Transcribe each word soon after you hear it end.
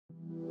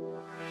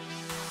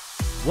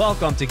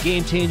Welcome to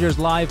Game Changers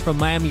live from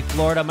Miami,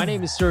 Florida. My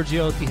name is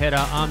Sergio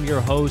Tigera. I'm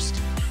your host.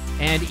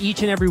 And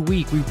each and every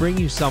week, we bring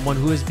you someone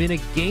who has been a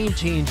game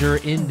changer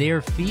in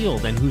their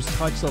field and who's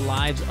touched the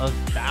lives of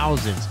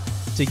thousands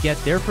to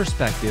get their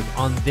perspective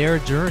on their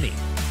journey,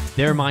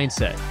 their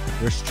mindset,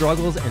 their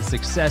struggles and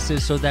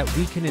successes so that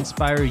we can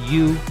inspire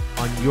you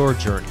on your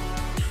journey.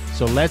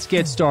 So let's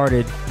get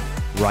started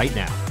right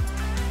now.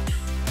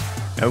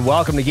 And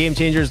welcome to Game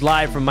Changers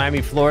live from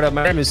Miami, Florida.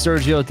 My name is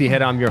Sergio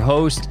Tigera. I'm your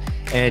host.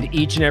 And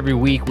each and every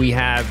week we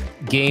have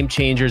game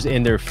changers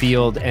in their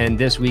field, and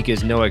this week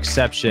is no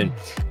exception.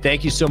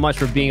 Thank you so much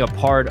for being a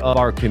part of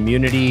our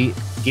community.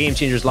 Game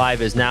Changers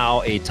Live is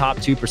now a top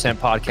 2%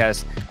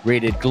 podcast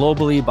rated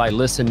globally by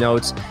Listen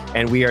Notes,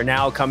 and we are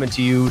now coming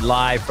to you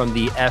live from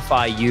the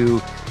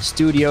FIU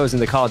studios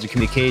in the College of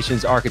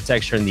Communications,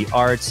 Architecture, and the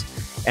Arts.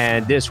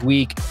 And this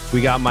week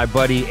we got my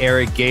buddy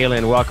Eric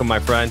Galen. Welcome,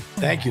 my friend.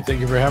 Thank you. Thank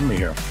you for having me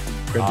here.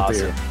 Great to be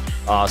here.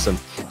 Awesome.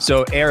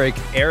 So Eric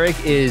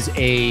is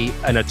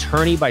an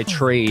attorney by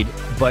trade,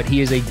 but he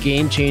is a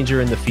game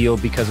changer in the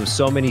field because of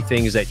so many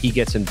things that he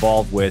gets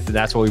involved with. And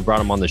that's why we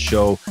brought him on the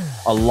show.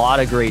 A lot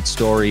of great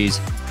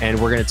stories. And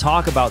we're going to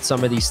talk about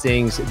some of these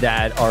things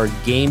that are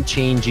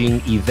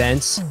game-changing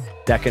events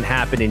that can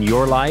happen in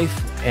your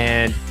life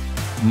and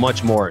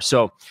much more.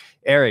 So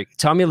Eric,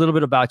 tell me a little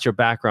bit about your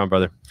background,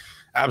 brother.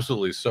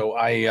 Absolutely. So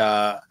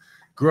I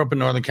grew up in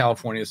Northern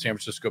California, San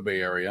Francisco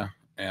Bay Area.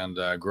 And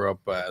grew up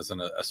as an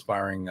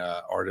aspiring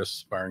artist,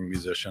 aspiring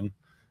musician.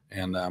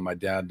 And my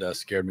dad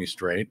scared me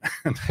straight.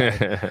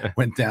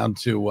 Went down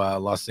to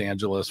Los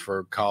Angeles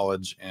for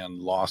college and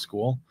law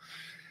school.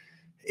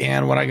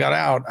 And when I got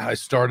out, I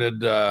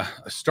started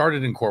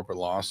in corporate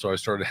law. So I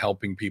started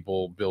helping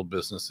people build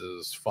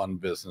businesses,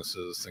 fund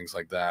businesses, things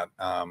like that.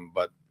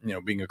 But, you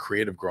know, being a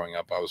creative growing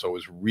up, I was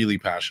always really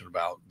passionate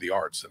about the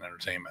arts and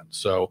entertainment.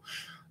 So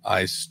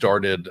I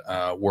started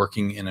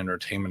working in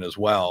entertainment as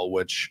well,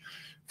 which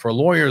for a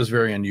lawyer is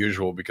very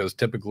unusual because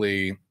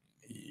typically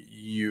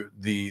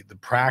the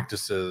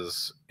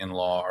practices in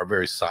law are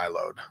very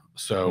siloed.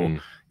 So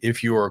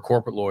if you are a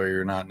corporate lawyer,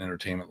 you're not an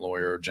entertainment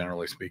lawyer,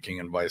 generally speaking,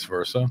 and vice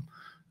versa.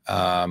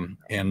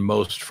 And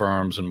most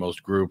firms and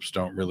most groups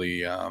don't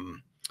really,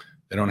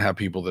 they don't have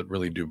people that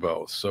really do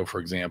both. So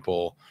for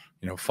example,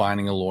 you know,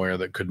 finding a lawyer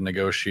that could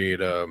negotiate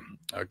a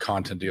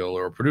content deal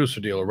or a producer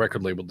deal, a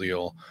record label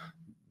deal,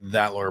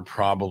 that lawyer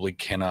probably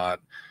cannot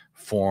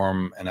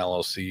form an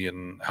LLC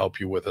and help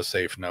you with a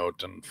safe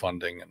note and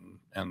funding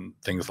and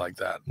things like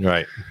that.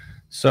 Right.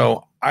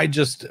 So I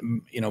just,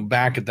 you know,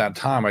 back at that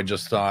time, I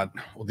just thought,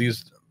 well,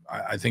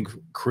 I think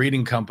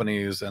creating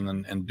companies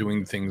and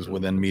doing things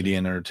within media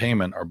and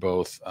entertainment are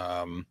both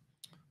are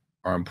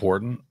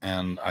important.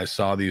 And I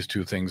saw these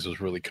two things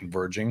as really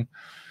converging.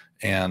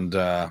 And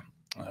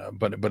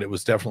but it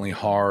was definitely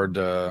hard.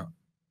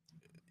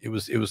 It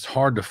was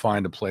hard to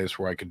find a place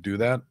where I could do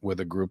that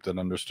with a group that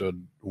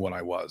understood what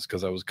I was,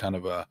 because I was kind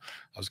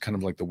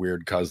of like the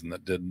weird cousin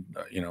that did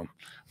you know,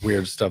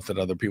 weird stuff that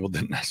other people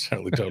didn't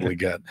necessarily totally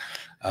get.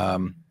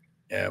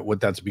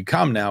 What that's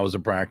become now is a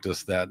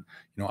practice that,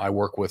 you know, I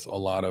work with a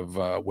lot of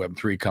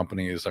Web3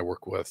 companies. I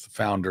work with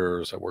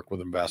founders. I work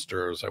with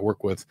investors.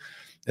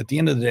 At the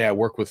end of the day,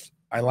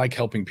 I like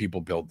helping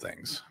people build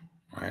things,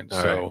 right?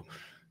 So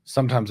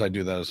sometimes I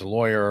do that as a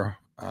lawyer.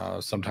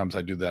 Sometimes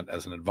I do that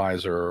as an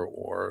advisor,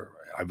 or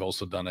I've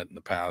also done it in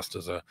the past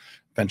as a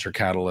venture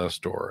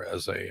catalyst or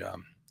as a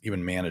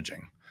even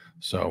managing.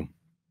 So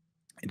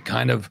it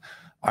kind of,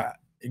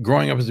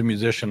 growing up as a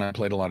musician, I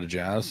played a lot of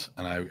jazz,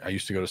 and I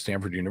used to go to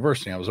Stanford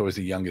University. I was always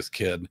the youngest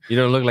kid. You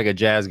don't look like a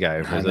jazz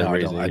guy. For some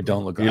reason. I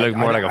don't look. You look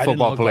more like a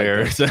football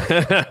player.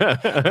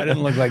 I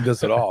didn't look like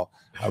this at all.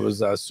 I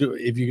was,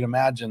 if you can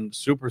imagine,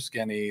 super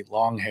skinny,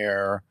 long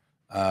hair.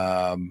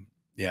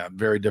 Yeah,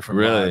 very different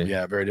vibe.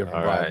 Yeah, very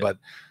different vibe. But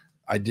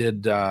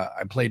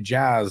I played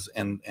jazz,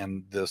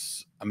 and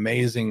this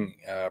amazing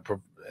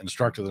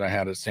instructor that I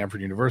had at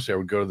Stanford University, I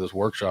would go to this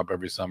workshop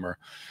every summer,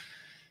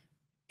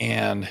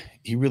 and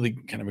he really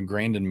kind of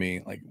ingrained in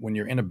me, like, when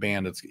you're in a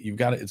band, it's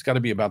got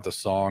to be about the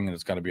song, and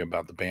it's got to be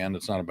about the band.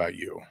 It's not about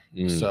you.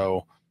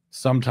 So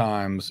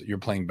sometimes you're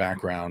playing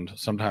background,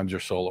 sometimes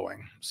you're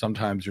soloing,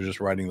 sometimes you're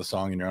just writing the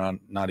song and you're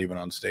not even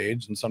on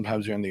stage, and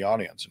sometimes you're in the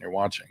audience and you're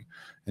watching,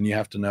 and you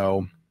have to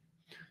know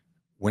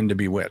when to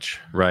be which,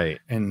 right,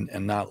 and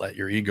not let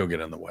your ego get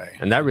in the way.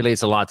 And that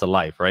relates a lot to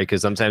life, right?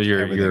 Because sometimes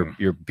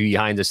you're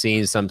behind the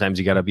scenes, sometimes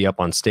you got to be up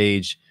on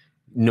stage.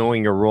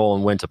 Knowing your role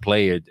and when to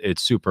play it,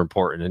 it's super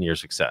important in your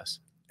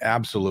success.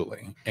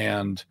 Absolutely.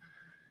 And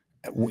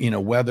you know,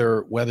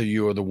 whether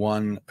you are the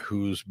one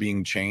who's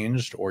being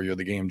changed or you're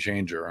the game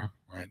changer,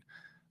 right?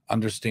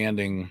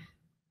 Understanding,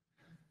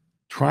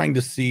 trying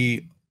to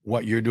see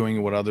what you're doing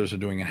and what others are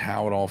doing and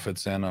how it all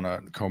fits in on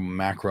a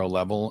macro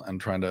level,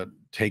 and trying to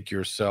take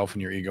yourself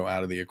and your ego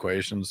out of the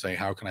equation and say,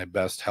 how can I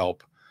best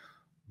help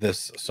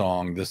this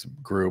song, this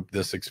group,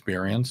 this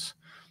experience,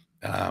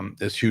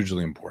 is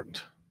hugely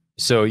important.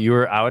 So you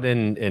were out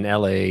in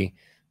LA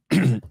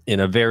in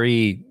a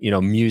very, you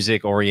know,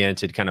 music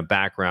oriented kind of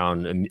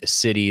background, a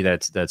city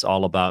that's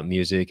all about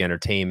music,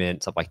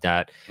 entertainment, stuff like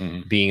that,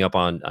 being up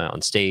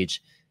on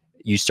stage,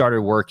 you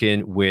started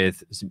working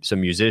with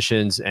some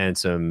musicians and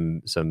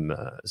some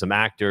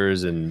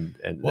actors and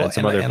some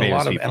other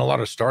famous people. And a lot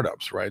of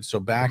startups, right? So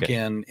back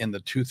in the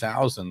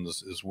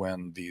 2000s is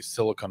when the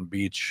Silicon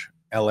Beach,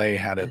 LA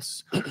had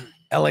its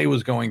LA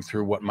was going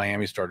through what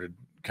Miami started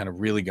kind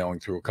of really going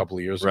through a couple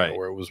of years ago,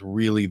 where it was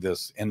really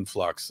this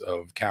influx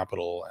of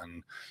capital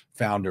and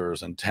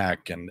founders and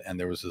tech, and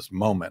there was this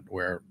moment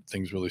where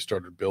things really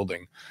started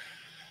building.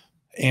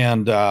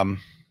 And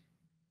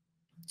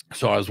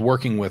so I was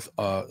working with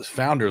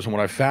founders, and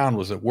what I found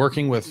was that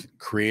working with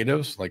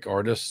creatives like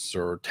artists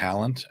or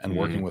talent and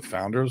working with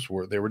founders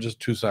they were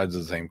just two sides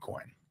of the same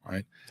coin,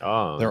 right?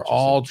 They're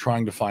all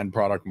trying to find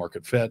product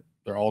market fit.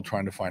 They're all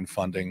trying to find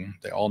funding.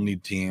 They all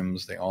need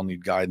teams. They all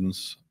need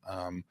guidance.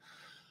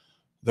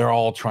 They're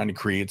all trying to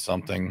create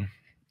something.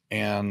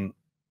 And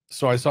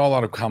so I saw a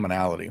lot of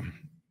commonality.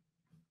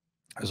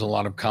 There's a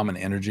lot of common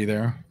energy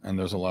there, and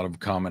there's a lot of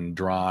common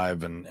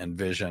drive and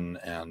vision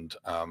and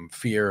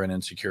fear and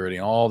insecurity,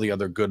 and all the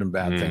other good and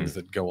bad things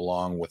that go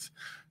along with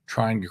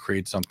trying to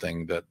create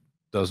something that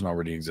doesn't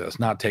already exist,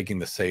 not taking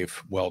the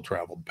safe,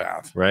 well-traveled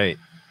path. Right.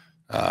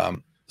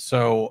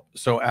 So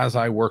as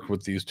I worked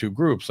with these two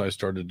groups, I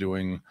started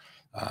doing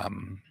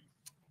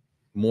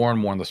more and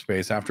more in the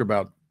space. After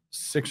about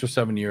 6 or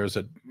 7 years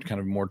at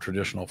kind of more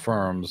traditional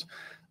firms,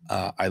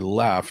 I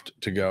left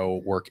to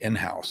go work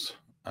in-house,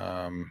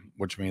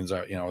 which means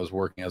I was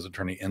working as an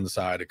attorney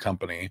inside a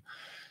company.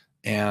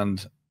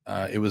 And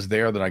it was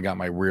there that I got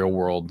my real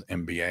world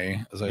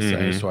MBA, as I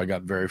say. So I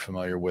got very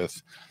familiar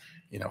with,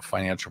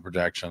 financial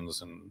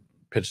projections and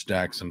pitch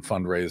decks and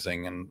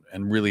fundraising,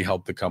 and really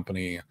helped the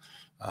company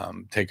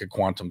take a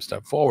quantum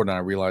step forward. And I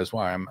realized,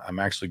 wow, I'm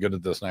actually good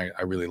at this, and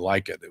I really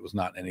like it. It was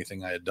not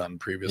anything I had done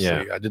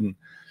previously.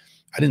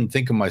 I didn't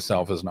think of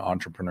myself as an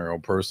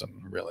entrepreneurial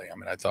person, really. I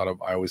mean,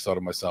 I always thought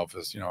of myself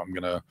as, I'm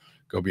going to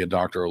go be a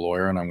doctor or a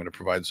lawyer, and I'm going to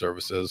provide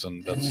services,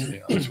 and that's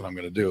that's what I'm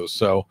going to do.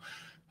 So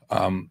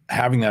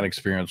having that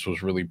experience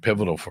was really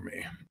pivotal for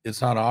me.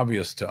 It's not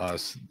obvious to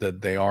us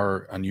that they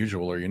are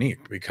unusual or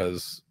unique,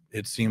 because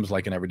it seems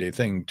like an everyday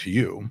thing to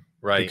you,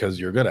 right? Because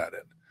you're good at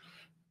it.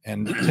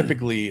 And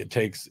typically it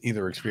takes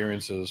either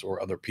experiences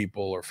or other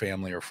people or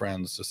family or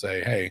friends to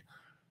say, hey,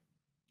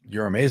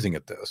 you're amazing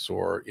at this,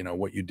 or,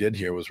 what you did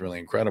here was really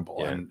incredible.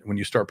 Yeah. And when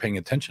you start paying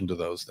attention to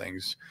those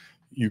things,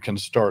 you can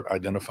start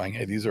identifying,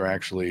 hey, these are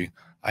actually,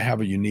 I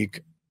have a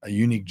unique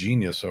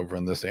genius over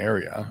in this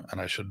area, and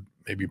I should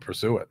maybe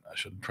pursue it. I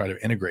should try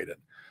to integrate it.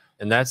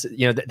 And that's,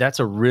 that's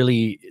a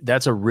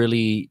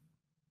really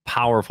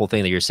powerful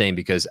thing that you're saying,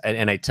 because,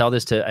 and I tell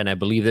this and I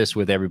believe this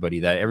with everybody,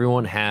 that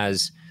everyone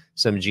has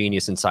some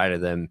genius inside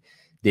of them.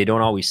 They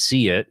don't always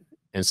see it.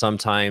 And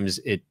sometimes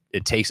it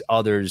takes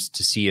others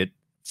to see it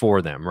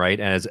for them. Right.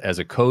 And as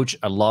a coach,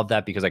 I love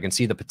that, because I can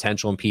see the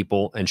potential in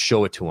people and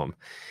show it to them.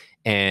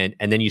 And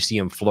then you see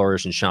them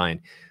flourish and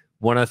shine.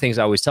 One of the things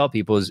I always tell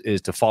people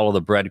is to follow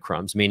the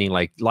breadcrumbs, meaning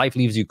like life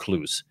leaves you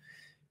clues,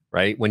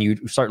 right? When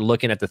you start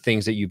looking at the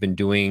things that you've been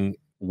doing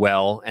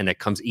well and it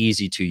comes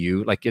easy to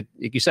you, like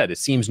you said, it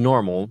seems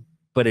normal,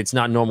 but it's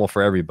not normal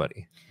for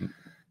everybody.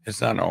 It's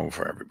not normal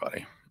for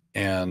everybody.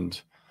 And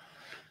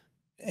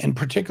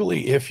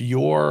particularly if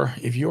your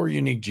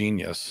unique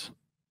genius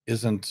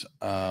doesn't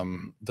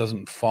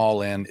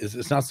fall in,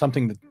 it's not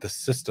something that the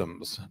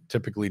systems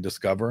typically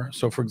discover.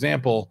 So for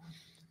example,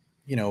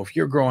 if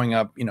you're growing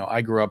up,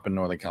 I grew up in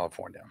Northern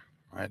California,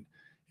 right?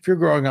 If you're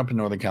growing up in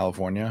Northern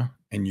California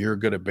and you're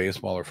good at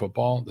baseball or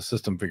football, the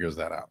system figures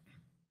that out,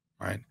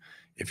 right?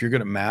 If you're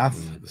good at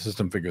math, the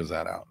system figures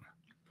that out.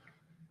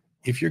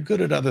 If you're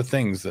good at other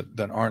things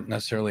that aren't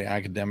necessarily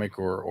academic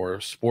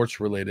or sports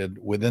related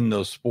within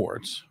those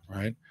sports,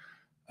 right?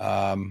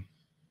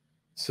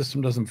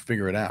 System doesn't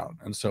figure it out.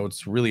 And so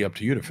it's really up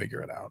to you to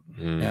figure it out.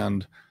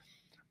 And,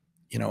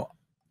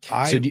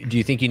 so do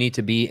you think you need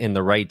to be in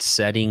the right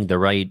setting, the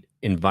right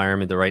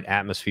environment, the right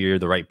atmosphere,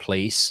 the right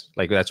place?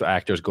 Like that's why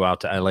actors go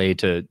out to LA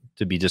to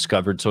be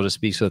discovered, so to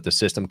speak, so that the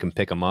system can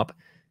pick them up.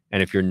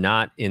 And if you're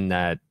not in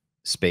that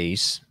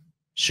space,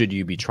 should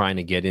you be trying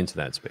to get into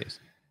that space?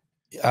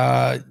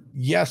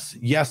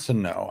 Yes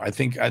and no. I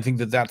think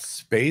that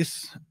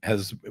space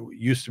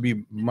used to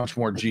be much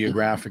more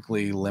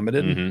geographically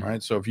limited,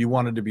 right? So if you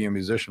wanted to be a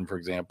musician, for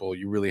example,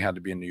 you really had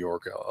to be in New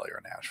York, LA,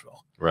 or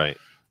Nashville. Right.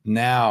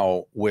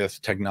 Now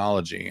with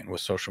technology and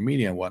with social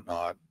media and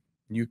whatnot,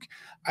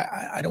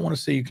 I don't want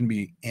to say you can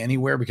be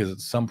anywhere, because at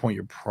some point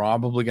you're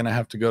probably going to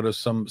have to go to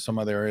some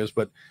other areas,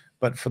 but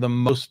for the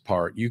most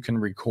part, you can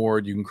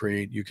record, you can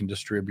create, you can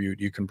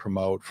distribute, you can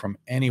promote from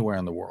anywhere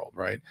in the world,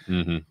 right?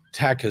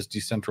 Tech has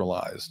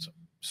decentralized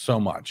so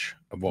much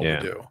of what we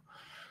do.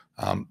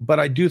 But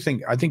I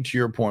think to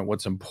your point,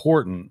 what's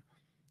important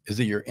is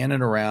that you're in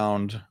and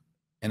around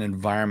an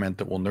environment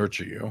that will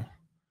nurture you.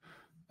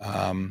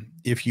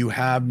 If you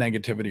have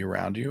negativity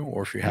around you,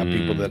 or if you have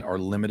people that are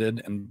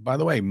limited, and by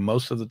the way,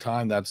 most of the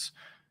time that's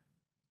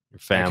your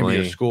family,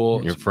 your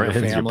school, your friends,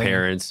 your family, your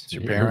parents,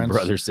 your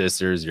brothers,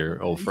 sisters,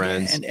 your old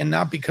friends. And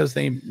not because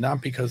they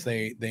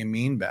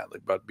mean badly,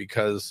 but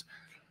because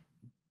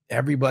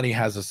everybody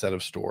has a set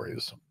of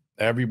stories.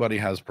 Everybody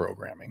has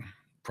programming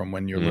from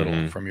when you're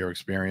little, from your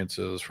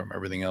experiences, from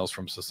everything else,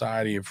 from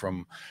society,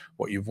 from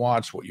what you've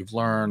watched, what you've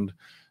learned,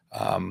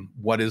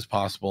 what is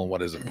possible and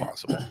what isn't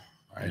possible,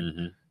 right?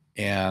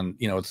 And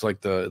it's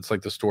like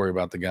the story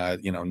about the guy,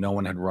 no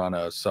one had run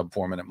a sub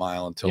 4 minute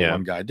mile until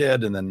one guy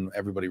did, and then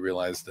everybody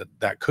realized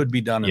that could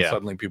be done, and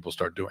suddenly people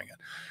start doing it.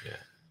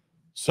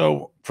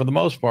 So for the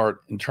most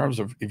part, in terms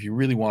of if you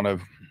want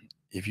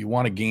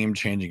a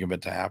game-changing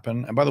event to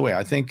happen, and by the way,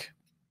 I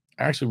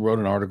actually wrote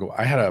an article.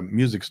 I had a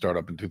music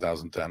startup in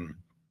 2010,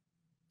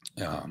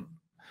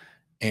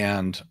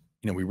 and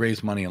we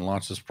raised money and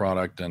launched this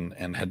product,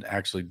 and had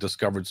actually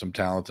discovered some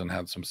talent and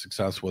had some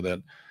success with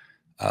it.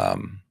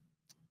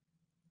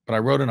 But I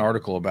wrote an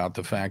article about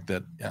the fact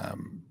that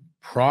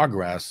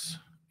progress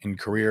in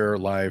career,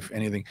 life,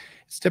 anything,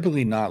 it's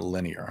typically not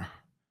linear.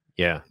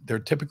 Yeah. They're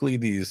typically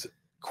these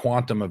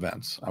quantum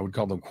events. I would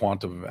call them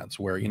quantum events,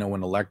 where,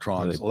 when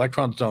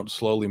electrons don't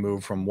slowly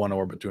move from one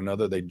orbit to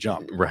another, they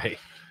jump. Right.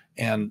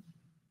 And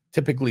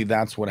typically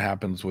that's what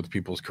happens with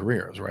people's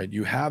careers, right?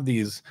 You have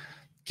these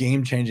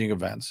game-changing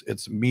events.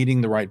 It's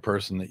meeting the right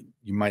person that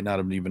you might not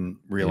have even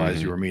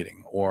realized you were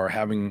meeting, or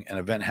having an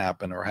event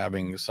happen, or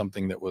having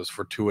something that was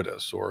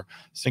fortuitous, or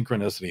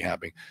synchronicity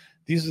happening.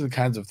 These are the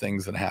kinds of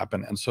things that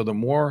happen. And so the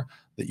more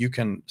that you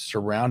can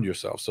surround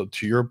yourself, so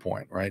to your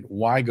point, right,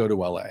 why go to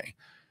LA?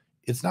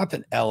 It's not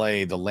that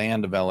LA, the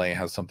land of LA,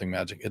 has something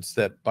magic. It's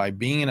that by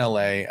being in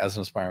LA as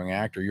an aspiring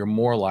actor, you're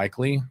more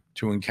likely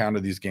to encounter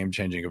these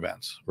game-changing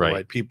events, the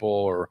right people,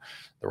 or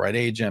the right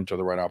agent, or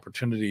the right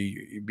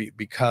opportunity,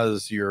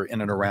 because you're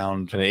in and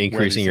around. And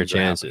increasing your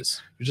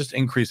chances. You're just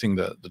increasing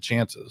the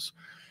chances.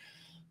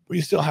 But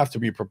you still have to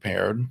be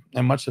prepared,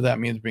 and much of that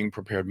means being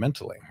prepared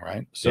mentally,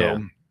 right?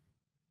 So,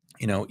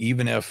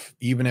 even if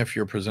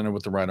you're presented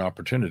with the right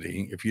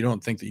opportunity, if you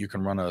don't think that you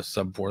can run a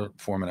sub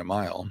 4 minute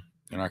mile,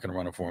 you're not going to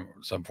run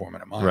a sub 4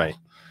 minute mile. Right.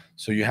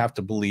 So you have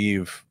to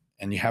believe,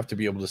 and you have to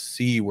be able to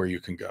see where you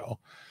can go.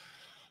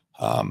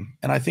 And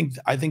I think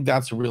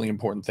that's a really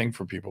important thing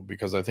for people,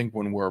 because I think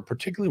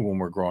particularly when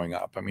we're growing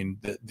up, I mean,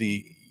 have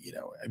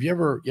you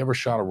ever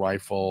shot a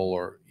rifle,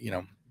 or,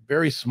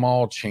 very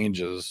small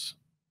changes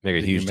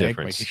make a huge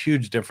difference. Make a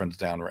huge difference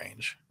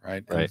downrange,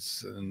 right? Right.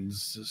 And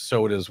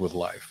so it is with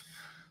life.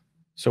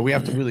 So we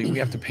have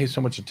to pay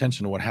so much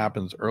attention to what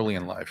happens early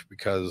in life,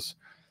 because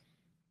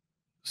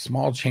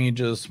small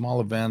changes, small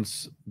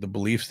events, the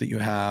beliefs that you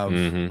have,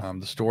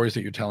 the stories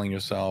that you're telling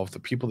yourself, the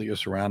people that you're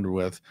surrounded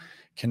with,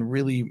 can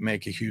really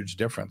make a huge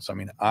difference. I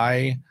mean,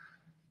 I'll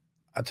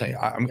tell you,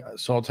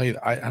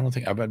 I don't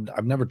think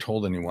I've never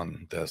told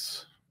anyone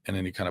this in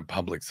any kind of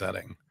public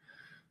setting.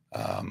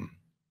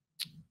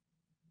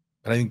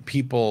 But I think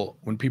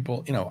when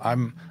people,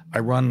 I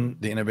run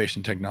the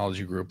innovation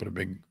technology group at a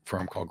big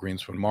firm called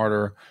Greenspoon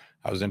Marder.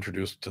 I was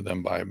introduced to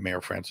them by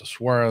Mayor Francis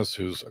Suarez,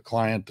 who's a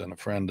client and a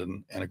friend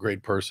and a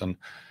great person.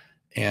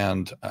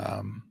 And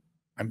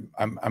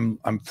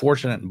I'm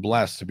fortunate and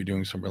blessed to be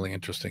doing some really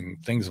interesting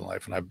things in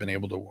life. And I've been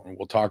able to,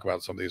 we'll talk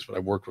about some of these, but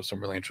I've worked with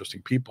some really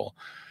interesting people.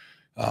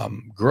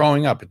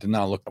 Growing up, it did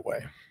not look that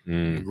way.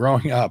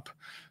 Growing up,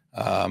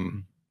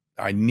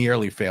 I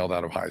nearly failed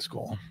out of high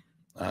school.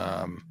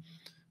 Wow.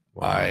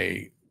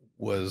 I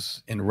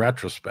was, in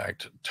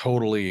retrospect,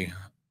 totally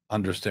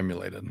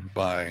understimulated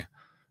by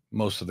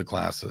most of the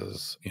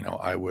classes.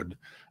 I would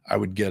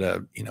get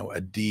a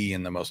D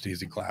in the most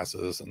easy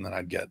classes, and then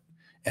I'd get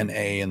an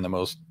A in the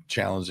most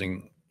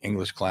challenging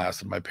English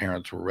class, and my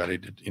parents were ready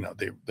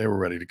to, they were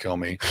ready to kill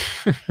me.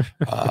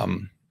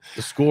 The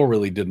school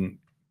really didn't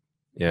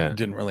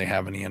really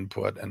have any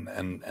input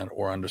and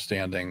or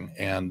understanding.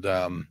 And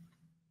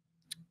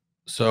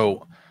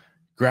so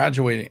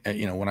graduating,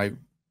 when I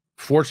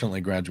fortunately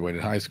graduated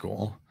high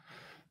school,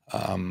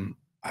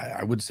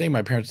 I would say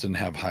my parents didn't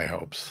have high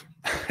hopes.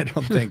 I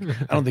don't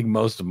think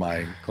most of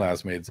my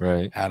classmates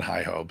had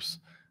high hopes.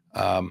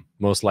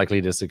 Most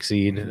likely to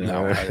succeed.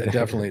 No,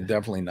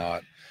 definitely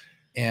not.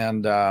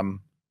 And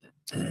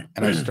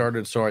I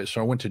started, so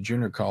I went to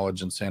junior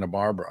college in Santa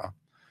Barbara.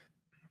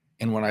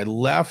 And when I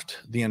left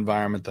the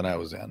environment that I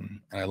was in,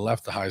 and I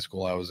left the high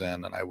school I was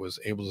in, and I was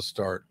able to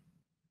start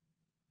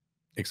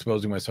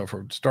exposing myself,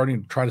 or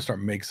starting to try to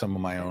make some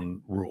of my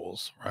own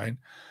rules, right?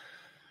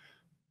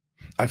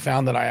 I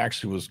found that I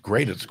actually was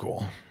great at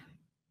school,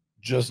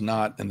 just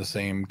not in the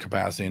same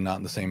capacity and not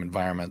in the same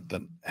environment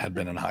that had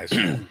been in high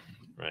school.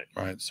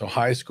 Right. So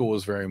high school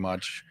was very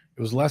much,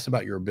 it was less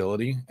about your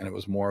ability, and it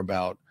was more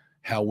about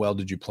how well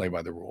did you play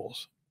by the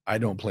rules. I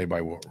don't play by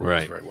rules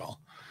very well.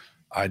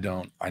 I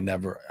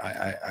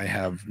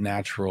have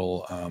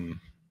natural,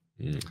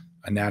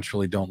 I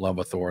naturally don't love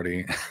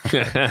authority.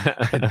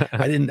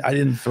 I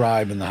didn't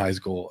thrive in the high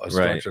school, a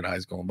structured high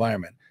school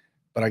environment.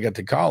 But I got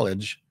to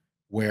college,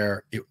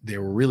 where they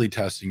were really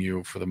testing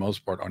you, for the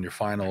most part, on your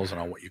finals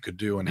and on what you could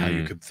do and how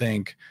you could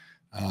think.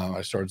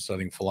 I started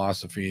studying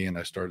philosophy, and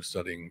I started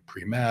studying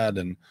pre-med,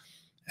 and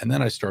And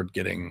then I started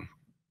getting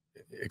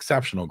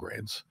exceptional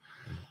grades.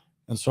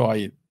 And so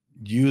I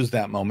used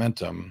that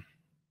momentum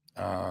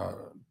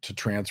to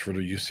transfer to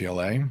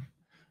UCLA,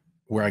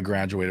 where I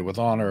graduated with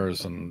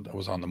honors, and I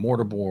was on the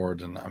Marder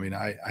board. And I mean,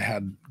 I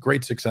had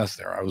great success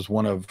there. I was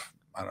one of,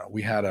 I don't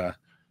know,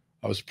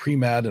 I was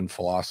pre-med and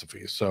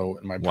philosophy. So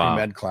in my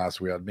pre-med class,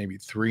 we had maybe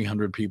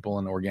 300 people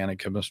in organic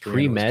chemistry.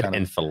 Pre-med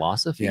and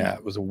philosophy? Yeah,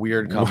 it was a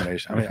weird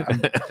combination. I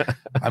mean,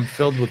 I'm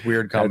filled with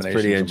weird combinations.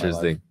 That's pretty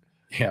interesting.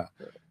 Yeah.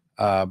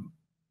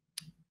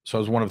 So I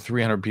was one of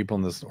 300 people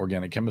in this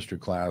organic chemistry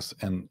class,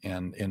 and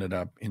ended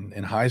up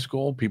in high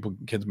school.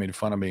 Kids made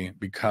fun of me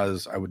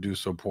because I would do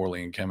so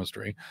poorly in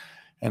chemistry.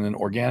 And in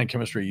organic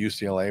chemistry at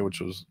UCLA,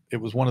 it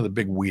was one of the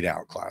big weed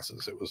out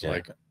classes. It was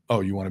like,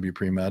 oh, you want to be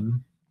pre-med?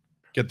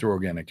 Get through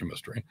organic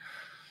chemistry.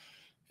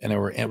 And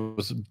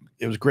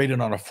it was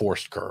graded on a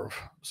forced curve.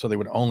 So they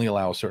would only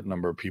allow a certain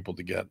number of people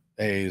to get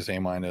A's, A-,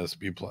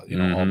 B+,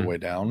 all the way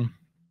down.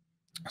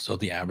 So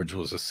the average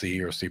was a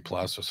C or C+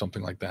 or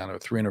something like that, or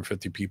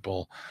 350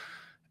 people.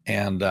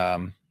 And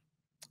I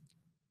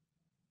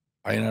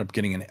ended up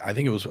getting I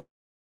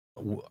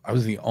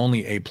was the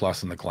only A+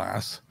 in the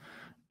class.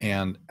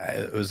 And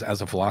it was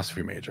as a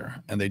philosophy major,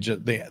 and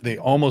they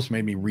almost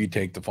made me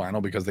retake the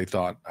final because they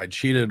thought I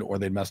cheated or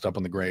they'd messed up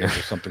on the grades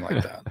or something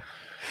like that.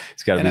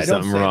 It's got to be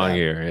something wrong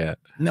here. Yeah.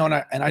 No,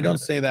 and I don't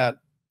say that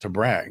to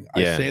brag.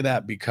 I say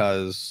that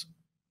because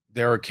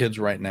there are kids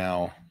right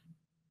now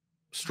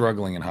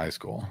struggling in high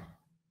school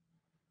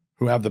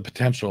who have the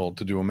potential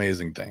to do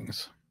amazing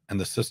things, and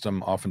the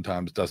system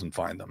oftentimes doesn't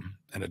find them,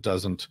 and it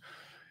doesn't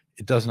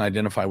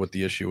identify what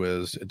the issue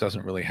is. It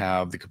doesn't really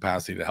have the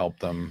capacity to help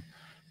them.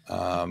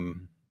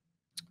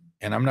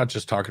 And I'm not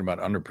just talking about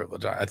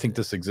underprivileged. I think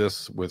this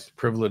exists with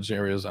privileged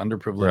areas,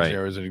 underprivileged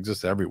areas. It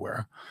exists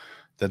everywhere,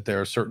 that there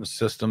are certain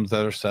systems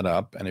that are set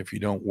up, and if you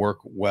don't work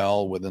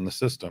well within the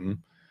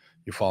system,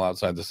 you fall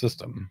outside the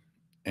system.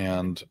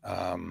 And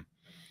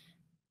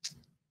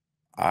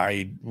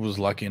I was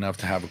lucky enough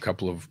to have a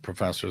couple of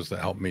professors that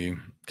helped me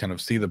kind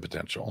of see the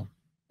potential.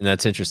 And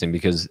that's interesting,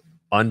 because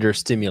under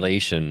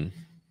stimulation,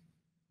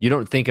 you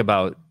don't think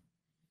about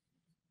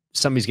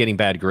somebody's getting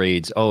bad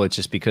grades. Oh, it's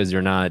just because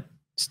they're not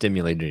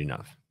stimulated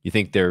enough. You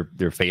think they're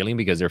failing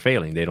because they're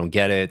failing. They don't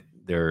get it.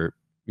 They're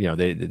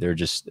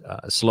just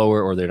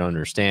slower, or they don't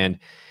understand.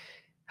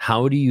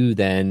 How do you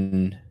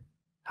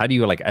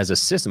like, as a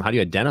system, how do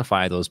you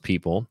identify those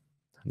people,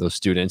 those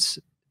students,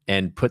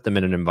 and put them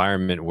in an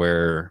environment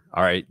where,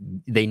 all right,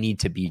 they need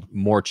to be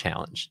more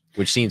challenged,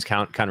 which seems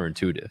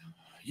counterintuitive.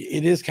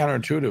 It is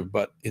counterintuitive,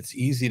 but it's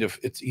easy to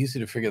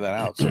figure that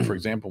out. So for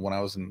example, when I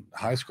was in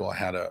high school,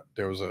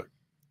 there was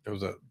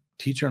a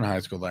teacher in high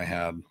school that I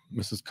had,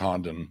 Mrs.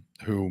 Condon,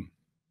 who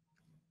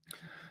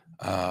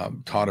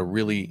taught a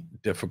really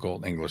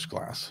difficult English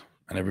class,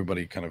 and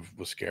everybody kind of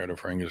was scared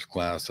of her English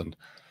class, and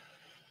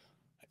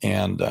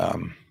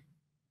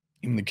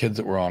even the kids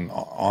that were on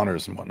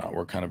honors and whatnot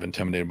were kind of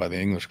intimidated by the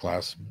English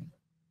class.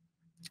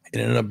 It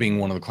ended up being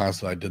one of the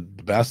classes I did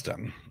the best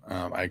in.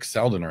 I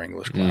excelled in her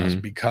English class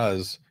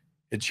because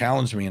it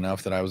challenged me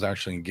enough that I was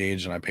actually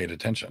engaged and I paid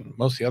attention.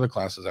 Most of the other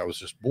classes, I was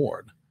just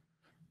bored.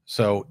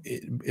 So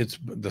it's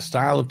the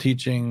style of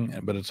teaching,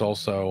 but it's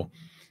also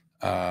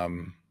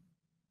how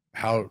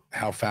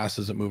fast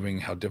is it moving?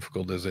 How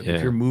difficult is it?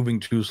 If you're moving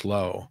too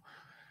slow,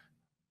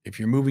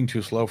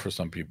 for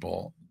some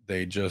people,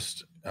 they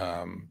just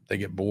they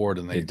get bored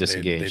and they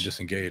disengage. They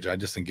disengage. I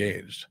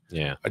disengaged.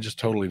 Yeah, I just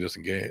totally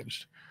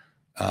disengaged.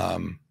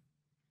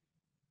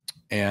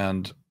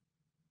 And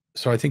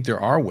so I think there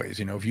are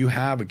ways. If you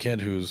have a kid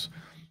who's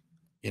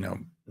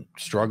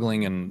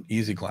struggling in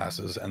easy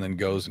classes and then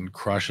goes and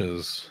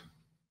crushes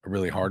a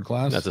really hard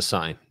class, that's a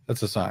sign.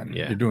 That's a sign.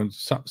 Yeah, you're doing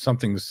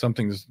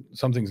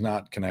something's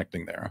not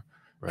connecting there.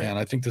 Right. And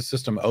I think the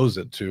system owes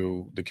it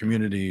to the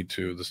community,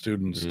 to the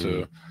students,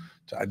 to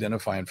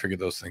identify and figure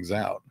those things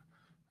out,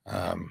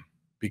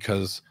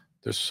 because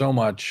there's so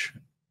much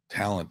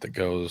talent that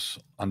goes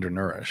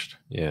undernourished.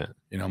 Yeah,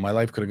 my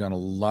life could have gone a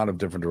lot of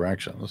different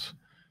directions,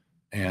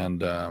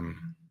 and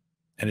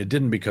it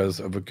didn't, because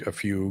of a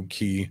few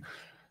key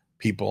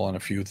people and a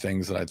few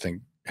things that I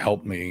think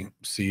helped me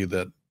see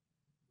that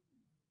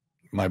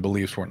my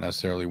beliefs weren't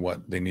necessarily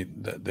what they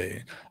need.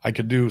 I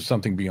could do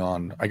something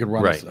beyond. I could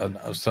run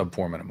a sub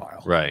 4 minute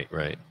mile.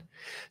 Right.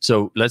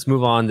 So let's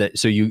move on.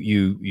 So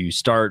you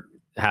start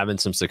having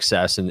some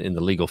success in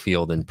the legal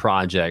field and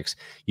projects.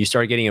 You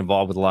start getting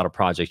involved with a lot of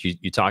projects.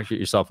 You talk to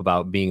yourself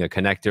about being a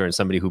connector and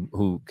somebody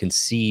who can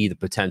see the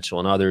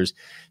potential in others.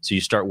 So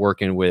you start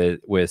working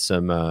with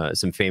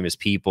some famous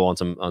people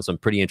on some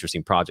pretty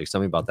interesting projects.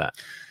 Tell me about that.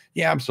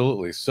 Yeah,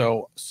 absolutely.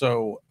 So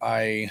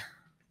I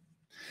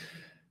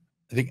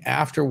think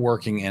after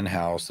working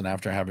in-house and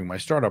after having my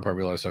startup, I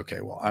realized,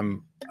 okay, well,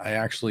 I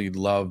actually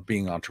love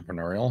being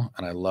entrepreneurial,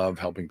 and I love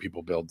helping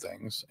people build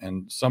things.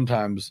 And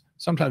sometimes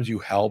you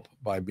help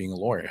by being a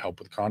lawyer, you help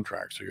with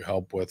contracts, or you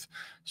help with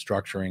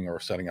structuring or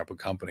setting up a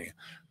company.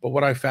 But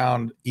what I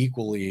found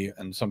equally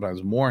and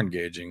sometimes more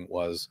engaging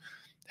was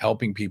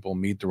helping people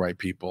meet the right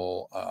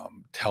people,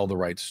 tell the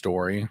right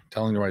story.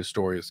 Telling the right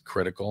story is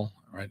critical,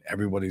 right?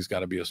 Everybody's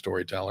got to be a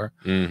storyteller.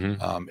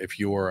 If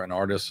you're an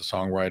artist, a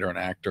songwriter, an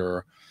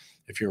actor,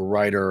 if you're a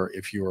writer,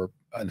 if you're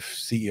a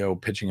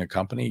CEO pitching a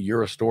company,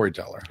 you're a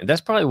storyteller. And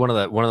that's probably one of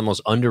the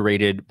most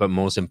underrated but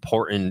most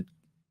important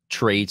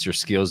traits or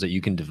skills that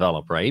you can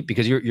develop, right?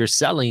 Because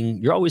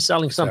you're always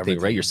selling something,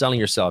 right? You're selling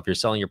yourself, you're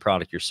selling your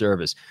product, your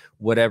service,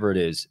 whatever it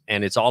is.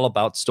 And it's all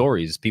about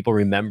stories. People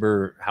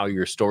remember how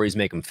your stories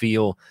make them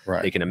feel.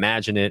 Right. They can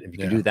imagine it. If you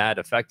can do that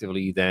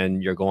effectively,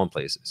 then you're going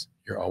places.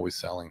 You're always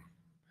selling.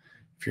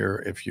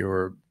 If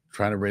you're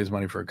trying to raise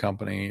money for a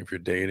company, if you're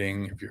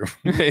dating, if you're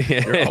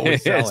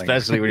always selling.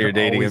 Especially when you're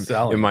dating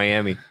in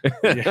Miami.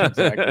 Yeah,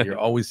 exactly. You're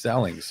always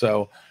selling.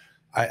 So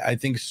I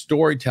think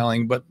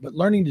storytelling, but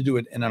learning to do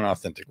it in an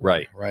authentic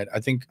way, right?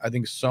 I think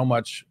so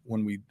much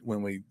when we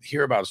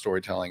hear about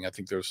storytelling, I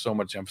think there's so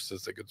much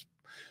emphasis that gets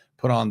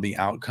put on the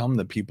outcome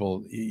that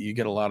people, you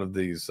get a lot of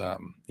these,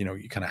 you know,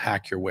 you kind of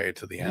hack your way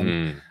to the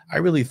end. I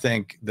really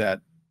think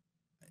that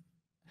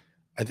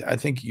I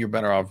think you're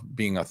better off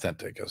being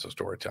authentic as a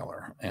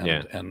storyteller,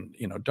 and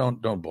you know,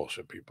 don't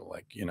bullshit people.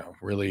 Like, you know,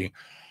 really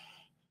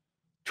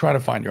try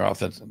to find your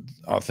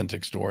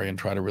authentic story and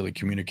try to really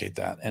communicate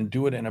that, and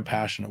do it in a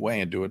passionate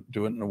way, and do it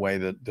in a way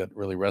that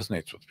really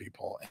resonates with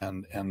people.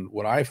 And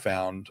what I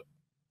found,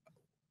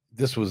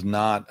 this was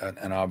not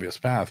an obvious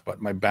path,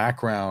 but my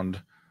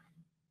background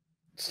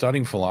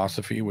studying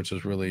philosophy, which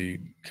is really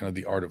kind of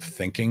the art of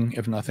thinking,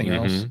 if nothing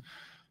else,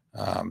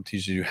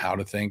 teaches you how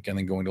to think, and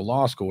then going to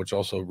law school, which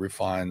also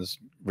refines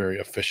very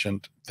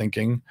efficient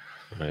thinking.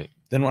 Right.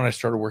 Then when I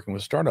started working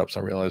with startups,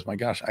 I realized, my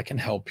gosh, I can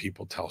help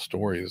people tell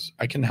stories.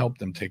 I can help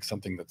them take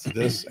something that's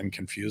this and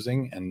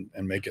confusing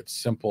and make it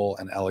simple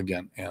and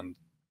elegant and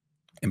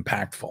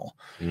impactful.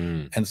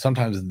 And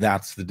sometimes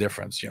that's the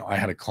difference. You know, I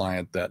had a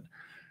client that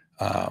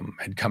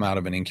had come out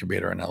of an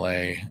incubator in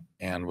LA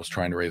and was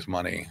trying to raise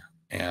money,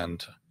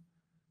 and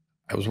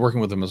I was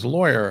working with them as a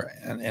lawyer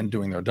and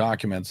doing their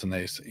documents. And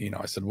they, you know,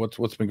 I said,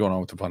 what's been going on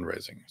with the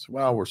fundraising? So,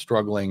 well, we're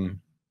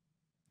struggling.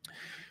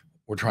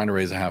 We're trying to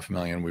raise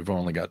 $500,000. We've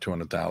only got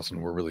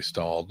 200,000. We're really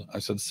stalled. I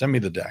said, send me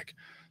the deck.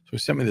 So he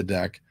sent me the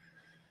deck,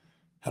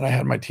 and I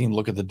had my team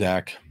look at the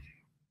deck.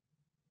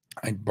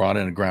 I brought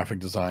in a graphic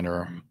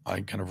designer.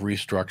 I kind of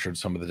restructured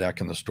some of the deck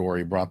and the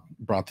story, brought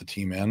the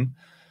team in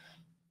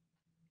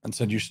and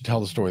said, you should tell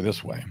the story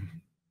this way.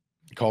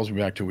 He calls me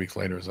back 2 weeks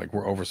later. It's like,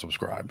 we're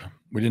oversubscribed.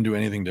 We didn't do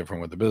anything different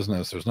with the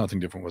business. There's nothing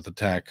different with the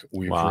tech.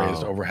 We've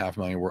raised over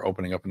 $500,000. We're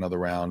opening up another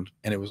round.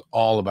 And it was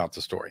all about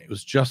the story. It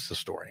was just the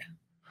story.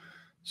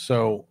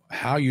 So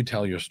how you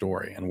tell your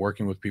story and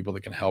working with people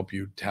that can help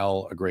you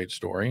tell a great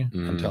story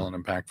and tell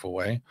an impactful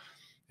way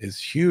is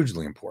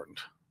hugely important.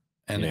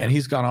 And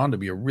he's gone on to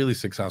be a really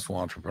successful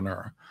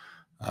entrepreneur.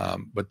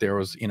 But there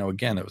was, you know,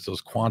 again, it was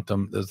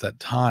there's that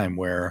time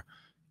where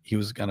he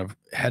was kind of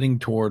heading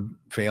toward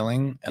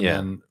failing and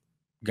then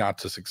got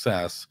to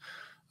success,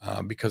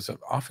 because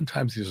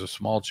oftentimes these are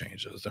small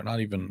changes. They're not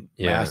even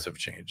massive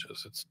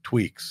changes. It's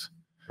tweaks,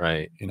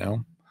 right? You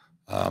know,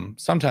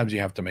 sometimes you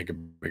have to make a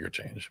bigger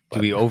change. But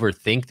do we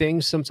overthink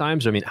things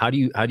sometimes? I mean, how do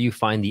you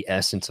find the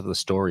essence of the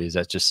story? Is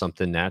that just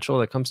something natural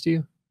that comes to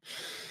you?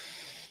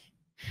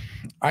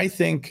 I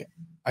think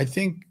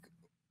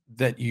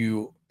that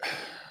you've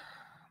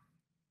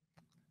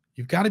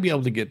got to be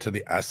able to get to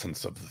the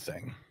essence of the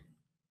thing.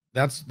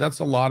 That's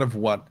a lot of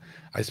what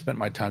I spent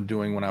my time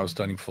doing when I was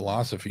studying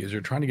philosophy, is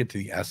you're trying to get to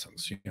the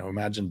essence. You know,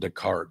 imagine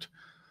Descartes.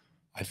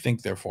 I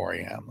think, therefore I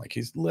am. Like,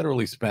 he's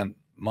literally spent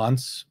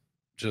months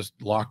just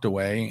locked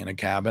away in a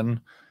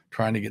cabin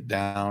trying to get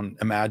down,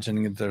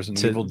 imagining that there's an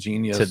evil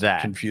genius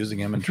confusing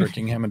him and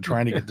tricking him, and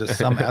trying to get to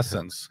some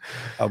essence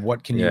of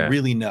what can you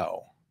really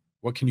know?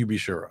 What can you be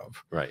sure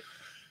of? Right.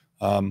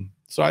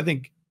 So I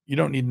think you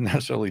don't need to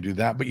necessarily do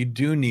that, but you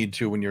do need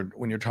to, when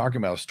you're talking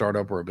about a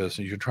startup or a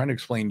business, you're trying to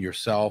explain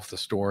yourself, the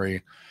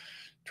story,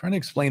 trying to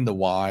explain the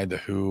why, the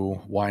who,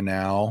 why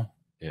now,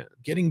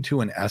 getting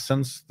to an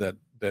essence that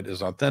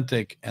is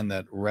authentic and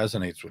that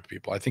resonates with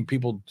people. I think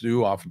people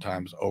do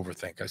oftentimes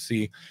overthink. I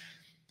see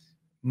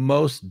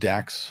most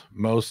decks,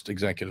 most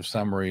executive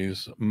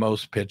summaries,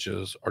 most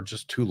pitches are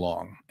just too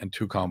long and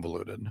too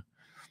convoluted.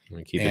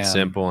 Keep it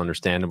simple,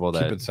 understandable.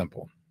 Keep it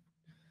simple.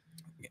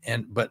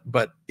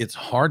 But it's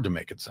hard to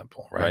make it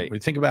simple, right? When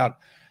you think about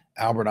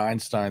Albert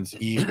Einstein's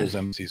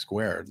E=mc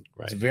squared,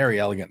 it's very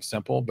elegant and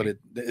simple, but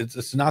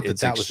it's not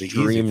that was the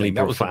easy thing.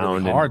 That was a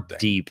really hard thing.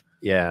 Deep.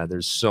 Yeah,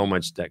 there's so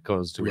much that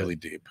goes to really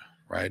deep,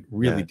 right?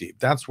 Really deep.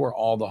 That's where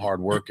all the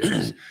hard work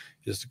is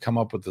to come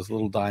up with this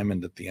little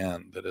diamond at the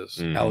end that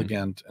is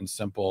elegant and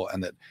simple,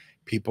 and that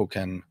people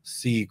can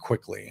see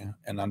quickly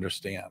and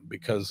understand.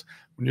 Because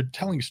when you're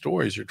telling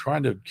stories, you're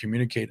trying to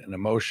communicate an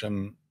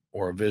emotion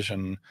or a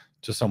vision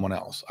to someone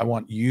else. I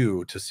want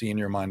you to see in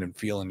your mind and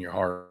feel in your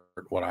heart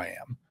what I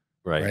am.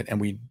 Right. And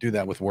we do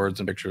that with words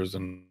and pictures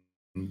and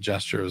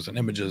gestures and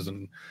images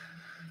and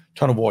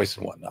tone of voice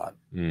and whatnot.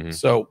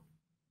 So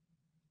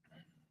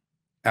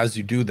as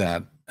you do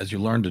that, as you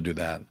learn to do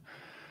that,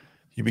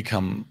 you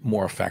become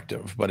more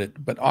effective.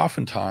 But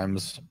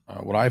oftentimes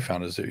what I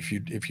found is that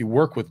if you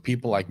work with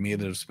people like me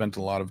that have spent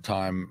a lot of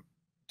time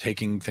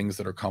taking things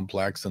that are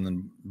complex and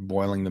then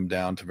boiling them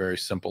down to very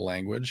simple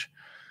language,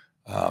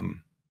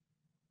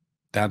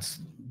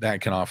 that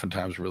can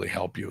oftentimes really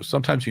help you.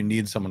 Sometimes you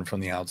need someone from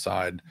the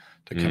outside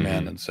to come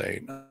in and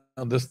say, no,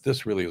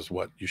 this really is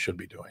what you should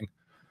be doing.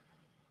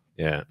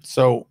 Yeah.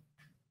 So,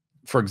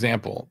 for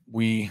example,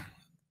 when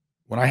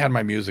I had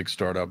my music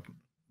startup,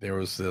 there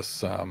was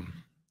this,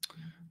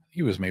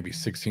 he was maybe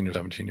 16 or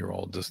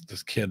 17-year-old,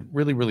 this kid,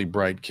 really, really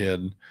bright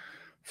kid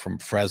from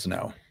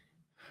Fresno,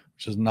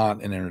 which is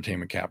not an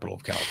entertainment capital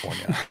of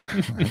California.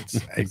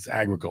 it's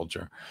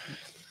agriculture.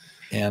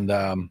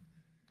 And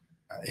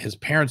his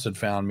parents had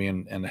found me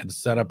and had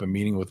set up a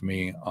meeting with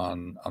me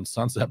on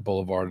Sunset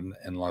Boulevard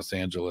in Los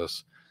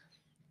Angeles.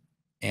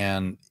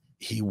 And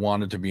he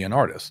wanted to be an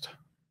artist.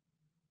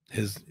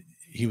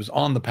 He was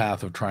on the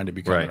path of trying to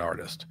become an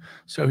artist.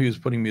 So he was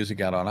putting music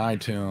out on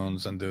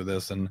iTunes and do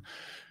this, and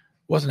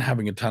wasn't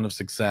having a ton of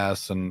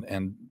success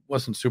and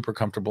wasn't super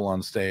comfortable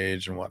on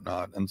stage and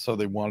whatnot. And so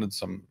they wanted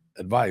some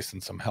advice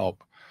and some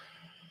help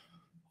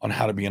on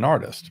how to be an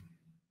artist.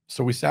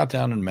 So we sat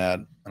down and met,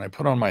 and I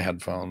put on my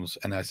headphones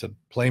and I said,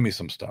 play me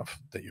some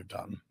stuff that you've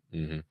done.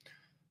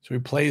 So he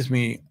plays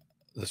me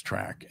this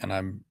track,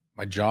 and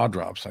my jaw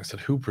drops. I said,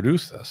 who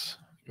produced this?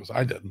 He goes,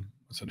 I did.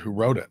 I said, who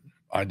wrote it?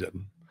 I did.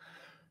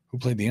 Who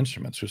played the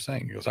instruments? Who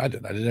sang? He goes, I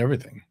did. I did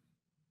everything.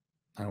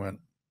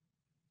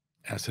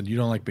 I said, you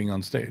don't like being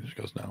on stage?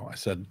 He goes, no. I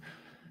said,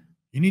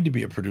 you need to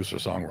be a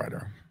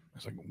producer-songwriter. I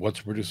was like, what's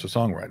a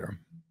producer-songwriter?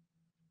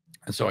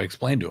 And so I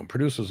explained to him,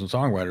 producers and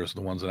songwriters are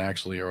the ones that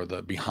actually are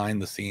the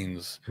behind the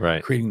scenes,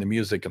 creating the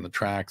music and the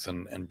tracks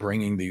and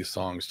bringing these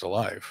songs to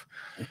life.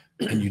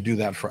 And you do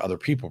that for other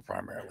people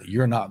primarily.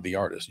 You're not the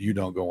artist. You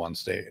don't go on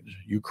stage.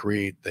 You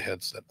create the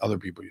hits that other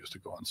people used to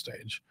go on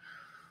stage.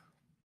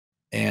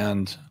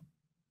 And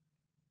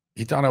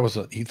he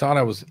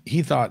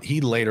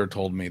later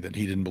told me that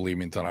he didn't believe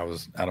me and thought I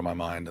was out of my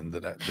mind and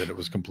that it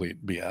was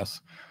complete BS.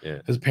 Yeah.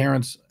 His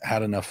parents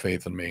had enough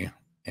faith in me,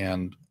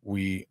 and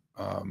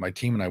my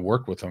team and I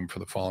worked with him for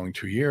the following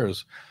 2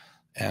 years.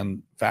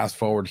 And fast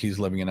forward, he's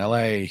living in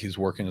LA. He's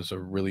working as a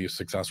really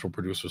successful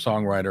producer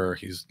songwriter.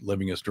 He's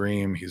living his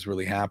dream. He's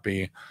really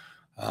happy.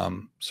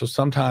 So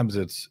sometimes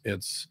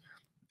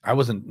I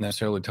wasn't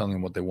necessarily telling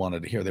them what they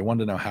wanted to hear. They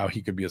wanted to know how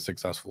he could be a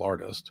successful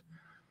artist.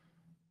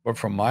 But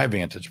from my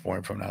vantage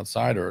point, from an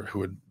outsider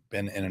who had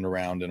been in and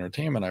around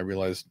entertainment, I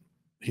realized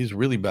he's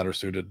really better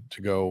suited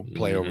to go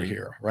play over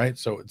here, right?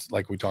 So it's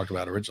like we talked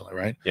about originally,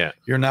 right? Yeah.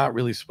 You're not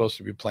really supposed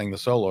to be playing the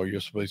solo. You're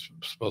supposed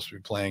to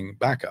be playing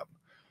backup,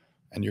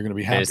 and you're going to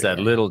be happy. And it's that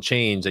little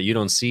change that you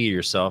don't see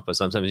yourself, but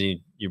sometimes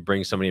you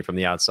bring somebody from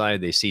the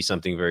outside, they see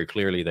something very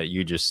clearly that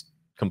you just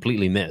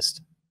completely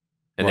missed.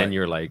 And then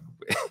you're like,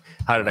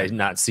 how did I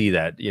not see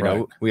that? You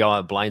know, we all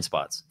have blind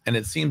spots. And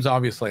it seems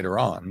obvious later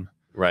on.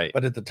 Right.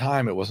 But at the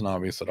time it wasn't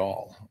obvious at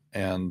all.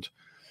 And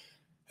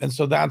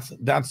so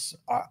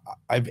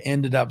I've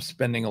ended up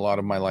spending a lot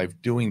of my life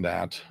doing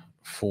that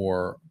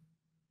for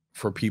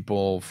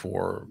people,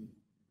 for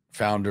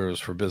founders,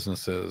 for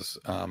businesses,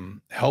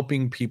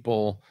 helping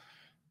people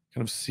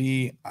kind of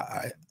see,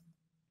 I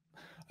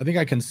think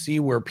I can see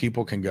where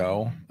people can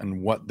go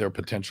and what their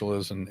potential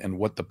is and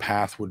what the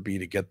path would be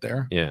to get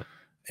there. Yeah.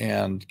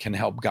 And can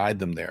help guide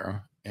them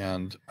there.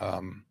 And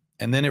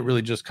then it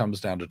really just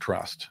comes down to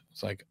trust.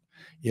 It's like,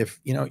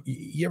 if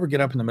you ever get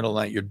up in the middle of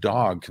the night, your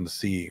dog can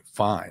see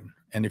fine.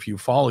 And if you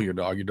follow your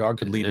dog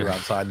could lead you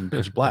outside in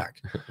pitch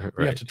black.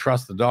 You have to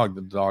trust the dog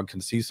that the dog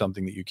can see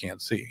something that you can't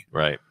see.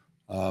 Right.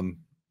 And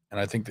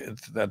I think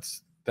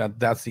that's the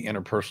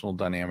interpersonal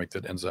dynamic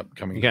that ends up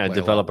coming. You gotta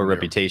develop a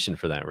reputation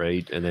for that,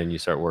 right? And then you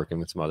start working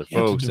with some other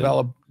folks.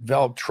 To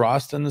develop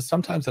trust, and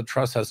sometimes that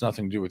trust has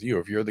nothing to do with you.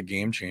 If you're the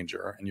game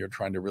changer and you're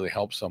trying to really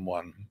help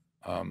someone,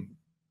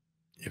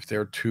 if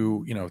they're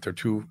too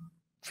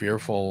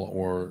fearful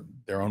or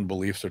their own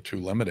beliefs are too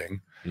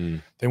limiting,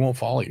 they won't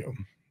follow you.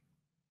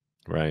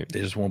 Right. They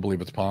just won't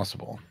believe it's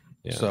possible.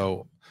 Yeah.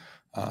 So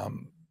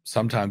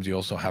sometimes you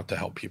also have to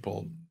help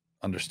people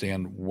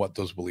understand what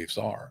those beliefs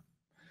are.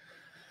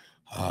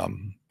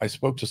 I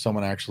spoke to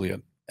someone actually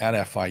at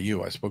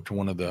FIU. I spoke to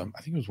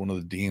I think it was one of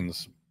the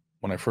deans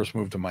when I first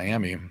moved to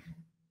Miami.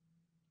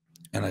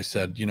 And I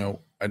said,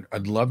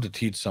 I'd love to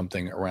teach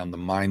something around the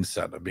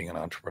mindset of being an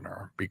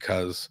entrepreneur,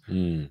 because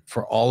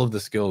for all of the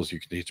skills you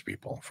can teach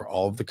people, for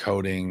all of the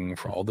coding,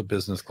 for all the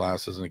business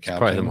classes and accounting,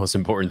 probably the most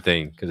important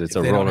thing, because it's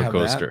a roller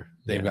coaster.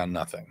 They've got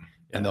nothing,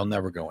 and they'll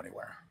never go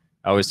anywhere.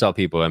 I always tell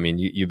people, I mean,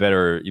 you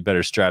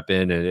better strap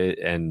in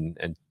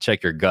and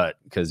check your gut,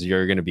 because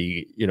you're going to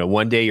be,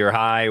 one day you're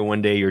high,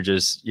 one day you're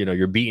just,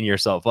 you're beating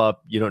yourself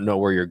up. You don't know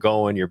where you're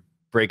going. You're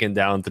breaking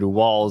down through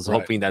walls,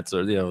 hoping that's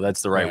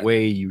the right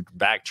way. You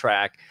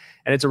backtrack,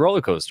 and it's a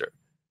roller coaster.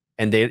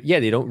 And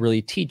they don't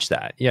really teach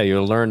that. Yeah,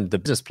 you'll learn the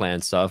business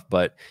plan stuff,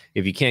 but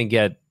if you can't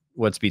get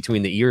what's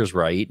between the ears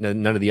right,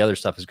 none of the other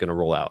stuff is going to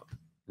roll out.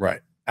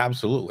 Right.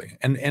 Absolutely.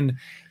 And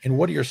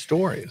what are your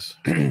stories?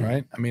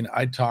 Right. I mean,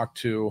 I talk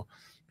to,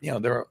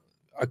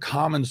 a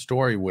common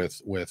story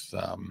with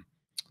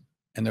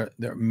and there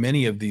are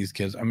many of these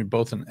kids, I mean,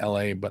 both in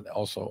LA, but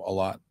also a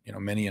lot, you know,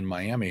 many in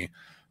Miami,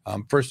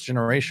 first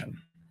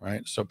generation,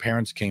 right? So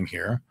parents came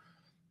here.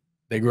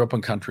 They grew up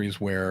in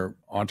countries where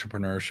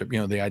entrepreneurship, you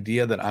know, the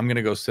idea that I'm going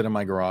to go sit in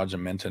my garage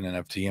and mint an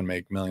NFT and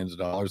make millions of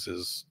dollars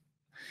is,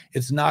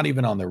 it's not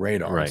even on their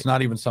radar. Right. It's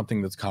not even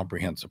something that's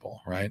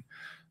comprehensible, right?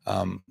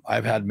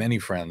 I've had many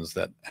friends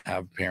that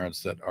have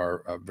parents that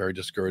are very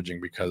discouraging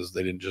because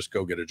they didn't just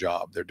go get a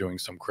job. They're doing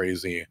some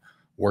crazy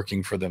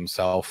working for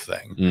themselves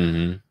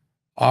thing,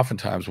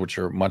 oftentimes, which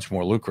are much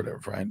more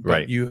lucrative, right?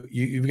 But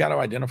you've got to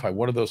identify,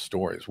 what are those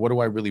stories? What do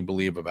I really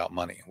believe about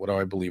money? What do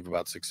I believe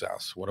about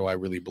success? What do I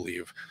really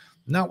believe?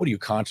 Not what do you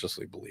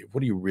consciously believe?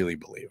 What do you really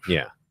believe?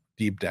 Yeah.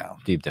 Deep down.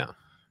 Deep down.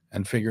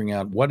 And figuring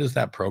out what is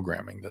that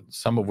programming, that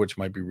some of which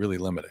might be really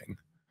limiting.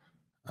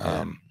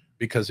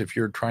 Because if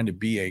you're trying to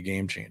be a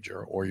game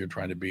changer, or you're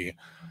trying to be,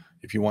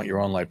 if you want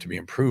your own life to be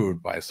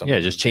improved by something,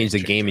 just change the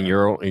game in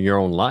your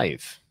own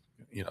life.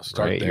 You know,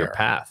 start there. Your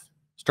path.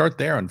 Start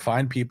there and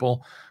find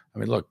people. I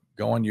mean, look,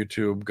 go on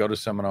YouTube, go to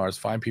seminars,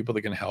 find people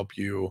that can help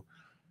you.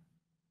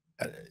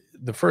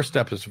 The first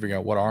step is to figure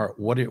out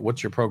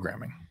what's your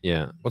programming.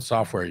 Yeah. What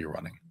software are you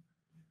running?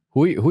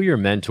 Who are your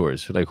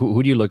mentors? Like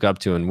who do you look up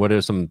to, and what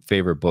are some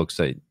favorite books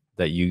that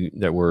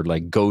were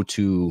like go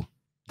to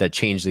that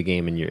changed the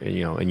game in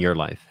your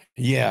life?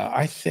 Yeah,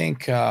 I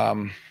think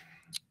there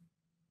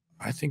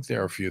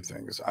are a few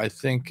things. I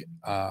think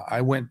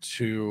I went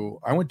to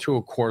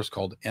a course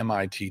called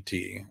MITT.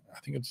 I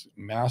think it's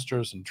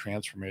Masters in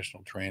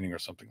Transformational Training or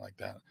something like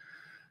that.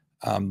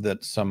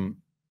 That some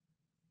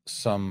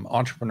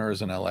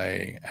entrepreneurs in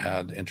LA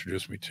had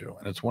introduced me to,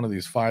 and it's one of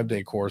these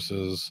 5-day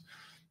courses,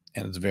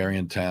 and it's very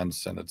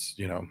intense, and it's,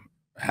 you know,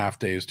 half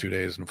days, 2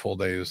 days, and full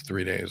days,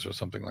 3 days, or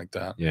something like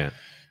that. Yeah.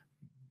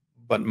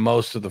 But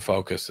most of the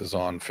focus is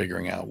on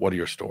figuring out what are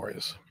your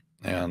stories,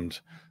 and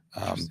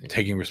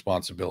taking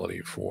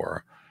responsibility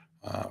for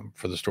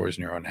the stories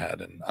in your own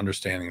head, and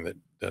understanding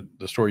that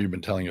the story you've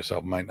been telling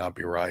yourself might not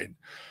be right.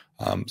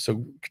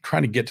 So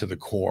trying to get to the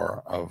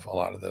core of a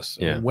lot of this,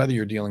 whether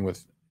you're dealing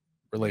with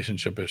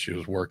relationship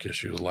issues, work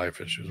issues,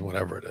 life issues,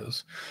 whatever it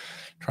is,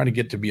 trying to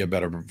get to be a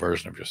better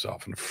version of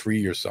yourself and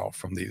free yourself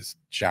from these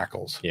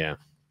shackles. Yeah.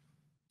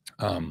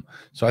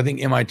 So I think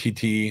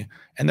MITT,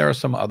 and there are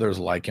some others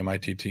like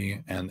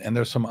MITT, and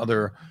there's some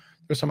other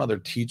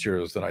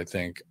teachers that I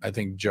think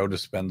Joe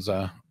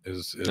Dispenza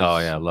is oh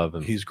yeah, I love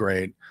him. He's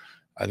great.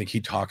 I think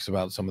he talks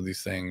about some of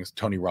these things.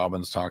 Tony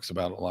Robbins talks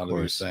about a lot of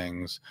these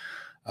things.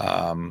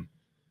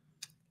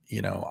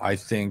 You know,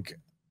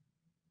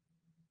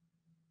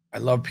 I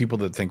love people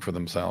that think for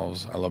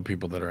themselves. I love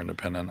people that are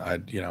independent.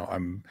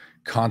 I'm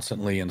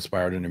constantly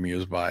inspired and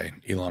amused by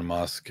Elon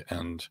Musk,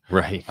 and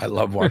I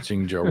love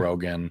watching Joe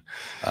Rogan.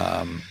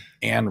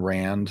 Ayn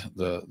Rand,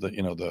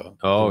 the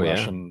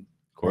Russian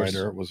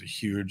writer, was a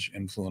huge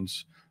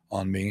influence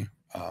on me.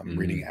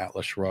 Reading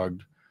Atlas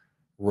Shrugged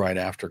right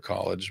after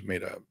college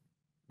made a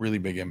really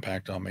big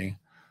impact on me.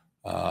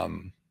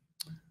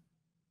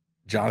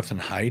 Jonathan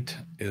Haidt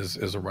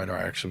is a writer.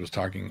 I actually was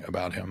talking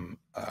about him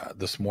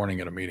this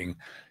morning at a meeting.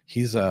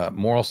 He's a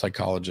moral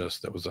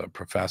psychologist that was a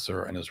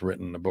professor and has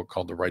written a book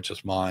called The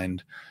Righteous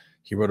Mind.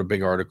 He wrote a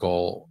big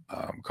article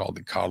called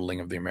The Coddling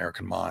of the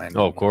American Mind.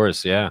 Oh, of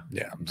course. Yeah.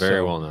 Yeah.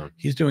 Very well known.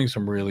 He's doing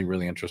some really,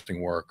 really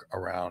interesting work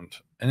around,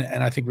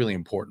 and I think really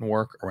important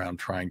work around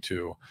trying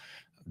to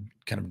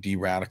kind of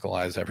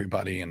de-radicalize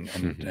everybody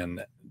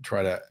and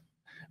try to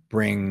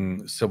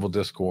bring civil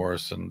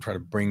discourse and try to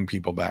bring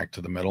people back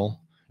to the middle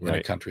in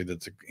a country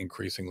that's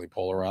increasingly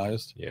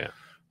polarized. Yeah.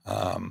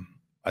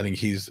 I think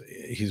he's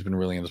been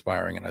really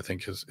inspiring, and I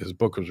think his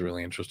book was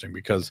really interesting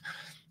because,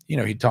 you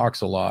know, he talks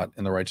a lot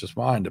in The Righteous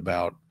Mind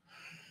about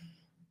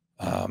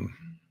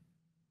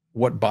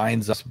what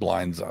binds us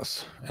blinds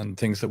us, and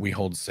things that we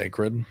hold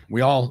sacred.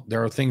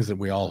 There are things that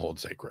we all hold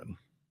sacred.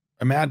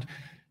 Imagine,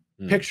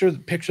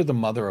 picture the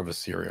mother of a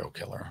serial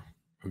killer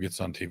who gets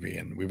on TV,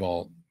 and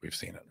we've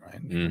seen it,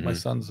 right? My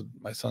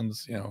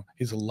son's, you know,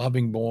 he's a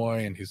loving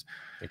boy, and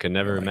I could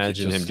never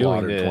imagine him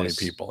doing this. 20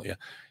 people.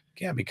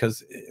 Yeah,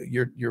 because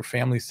your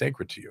family's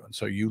sacred to you, and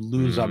so you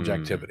lose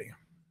objectivity,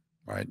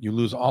 right? You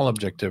lose all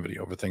objectivity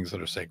over things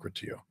that are sacred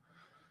to you.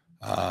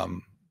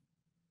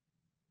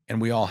 And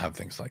we all have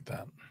things like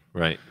that.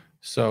 Right.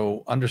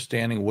 So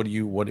understanding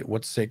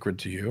what's sacred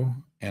to you,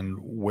 and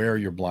where are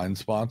your blind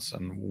spots,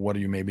 and what are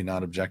you maybe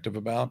not objective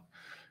about,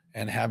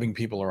 and having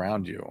people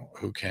around you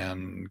who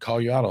can call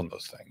you out on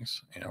those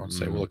things, you know, and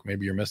say, well, look,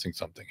 maybe you're missing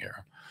something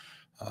here.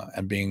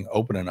 And being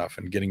open enough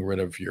and getting rid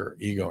of your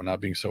ego,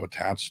 not being so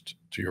attached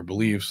to your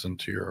beliefs and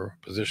to your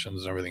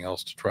positions and everything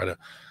else, to try to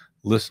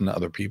listen to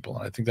other people.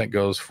 And I think that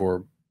goes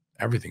for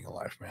everything in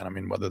life, man. I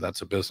mean, whether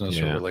that's a business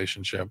or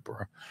relationship,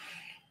 or,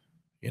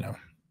 you know,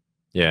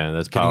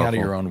 that's getting powerful. out of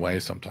your own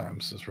way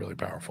sometimes is really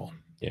powerful.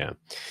 Yeah.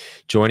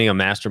 Joining a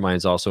mastermind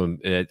is also,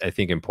 I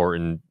think,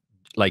 important.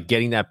 Like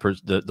getting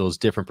those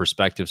different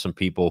perspectives from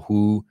people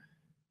who,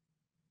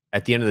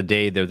 at the end of the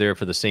day, they're there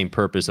for the same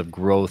purpose of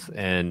growth,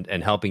 and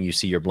helping you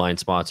see your blind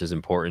spots is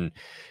important.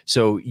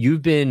 So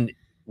you've been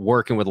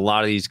working with a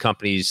lot of these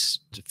companies,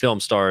 film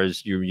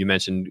stars. You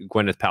mentioned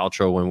Gwyneth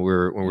Paltrow when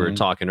we were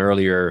talking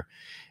earlier.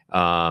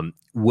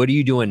 What are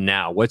you doing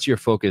now? What's your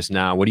focus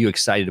now? What are you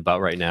excited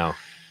about right now?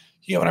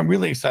 Yeah, what I'm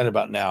really excited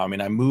about now, I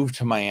mean, I moved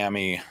to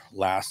Miami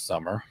last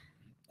summer.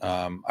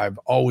 I've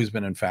always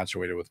been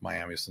infatuated with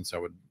Miami since I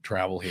would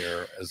travel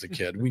here as a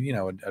kid.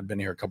 I'd been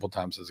here a couple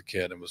times as a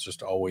kid and was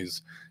just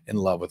always in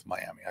love with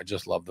Miami. I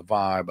just love the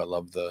vibe. I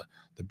love the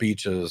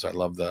beaches. I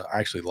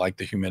actually like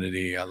the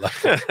humidity. I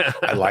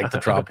like the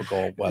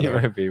tropical weather. You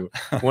might be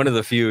one of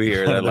the few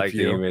here that like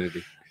the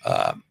humidity.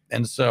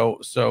 And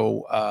so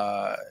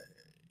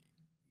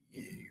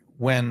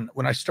when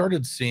I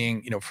started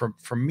seeing,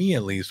 for me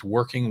at least,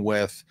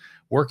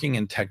 working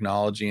in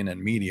technology and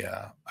in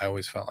media, I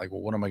always felt like,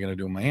 well, what am I going to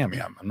do in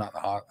Miami? I'm not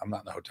in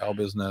the hotel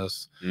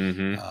business.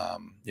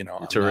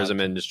 Tourism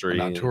industry.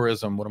 I'm not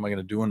tourism. What am I going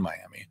to do in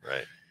Miami?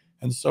 Right.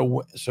 And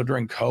so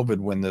during COVID,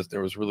 when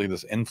there was really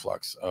this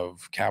influx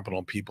of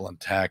capital, people in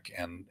tech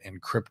and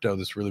crypto,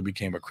 this really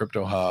became a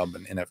crypto hub,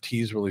 and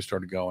NFTs really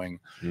started going.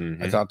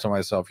 I thought to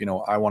myself,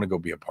 I want to go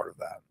be a part of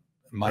that.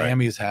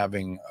 Miami is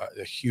having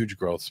a huge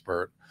growth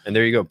spurt. And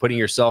there you go, putting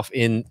yourself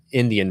in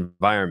the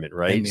environment,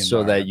 right?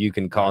 So that you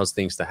can cause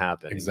things to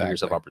happen. Exactly. And give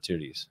yourself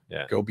opportunities.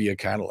 Yeah. Go be a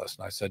catalyst.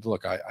 And I said,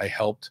 look, I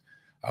helped.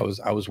 I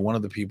was one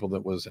of the people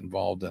that was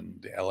involved in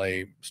the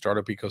LA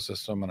startup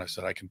ecosystem. And I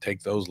said, I can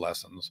take those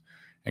lessons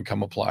and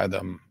come apply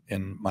them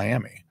in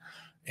Miami.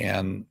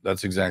 And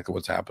that's exactly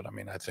what's happened. I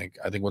mean, I think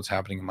what's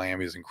happening in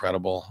Miami is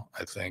incredible.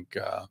 I think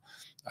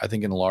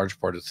in large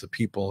part, it's the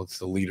people, it's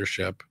the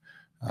leadership.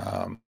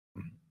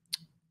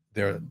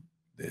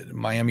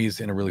 Miami is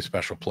in a really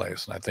special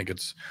place, and I think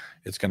it's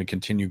going to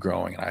continue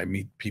growing. And I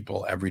meet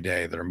people every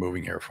day that are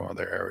moving here from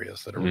other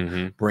areas that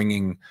are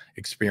bringing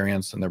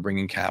experience, and they're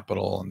bringing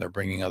capital, and they're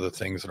bringing other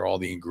things that are all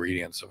the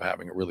ingredients of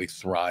having a really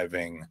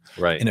thriving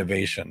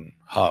innovation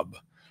hub,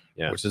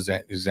 which is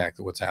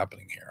exactly what's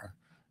happening here.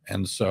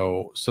 And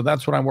so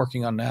that's what I'm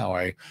working on now.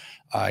 I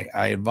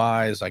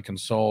advise, I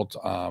consult.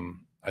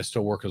 I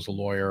still work as a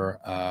lawyer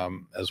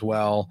as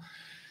well.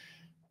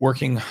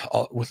 Working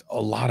with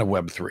a lot of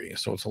Web3.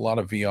 So it's a lot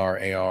of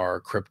VR, AR,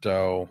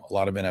 crypto, a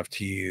lot of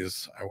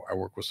NFTs. I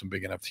work with some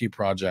big NFT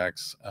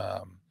projects.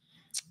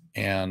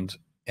 And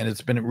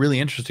it's been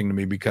really interesting to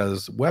me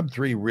because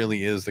Web3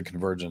 really is the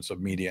convergence of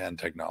media and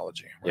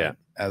technology, right?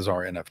 As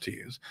are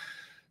NFTs.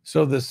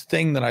 So this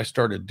thing that I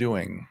started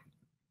doing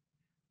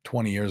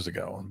 20 years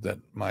ago that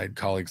my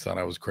colleagues thought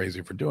I was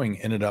crazy for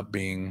doing ended up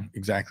being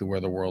exactly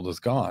where the world has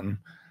gone.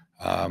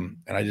 And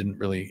I didn't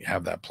really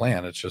have that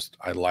plan. It's just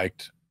I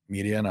liked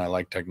media and I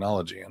like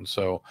technology, and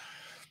so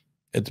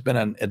it's been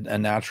a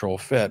natural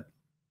fit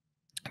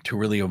to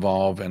really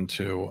evolve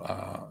into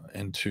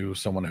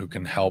someone who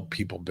can help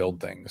people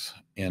build things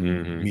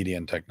in media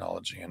and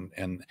technology,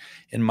 and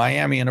in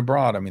Miami and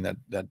abroad. I mean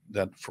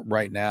that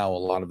right now a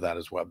lot of that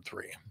is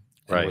Web3,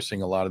 and we're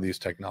seeing a lot of these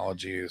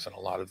technologies and a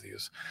lot of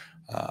these.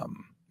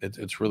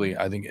 It's really,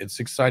 I think it's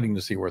exciting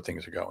to see where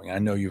things are going. I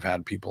know you've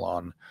had people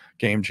on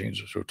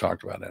Gamechangers who have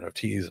talked about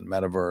NFTs and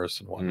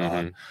metaverse and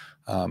whatnot.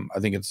 I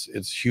think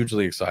it's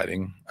hugely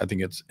exciting. I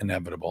think it's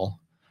inevitable.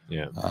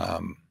 Yeah.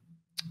 And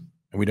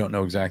we don't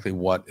know exactly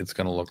what it's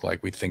going to look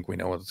like. We think we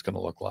know what it's going to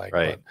look like.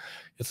 Right. But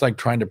it's like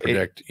trying to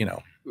predict,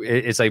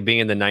 It's like being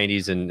in the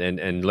 90s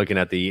and looking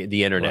at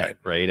the internet,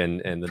 right?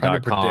 And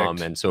the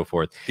 .com and so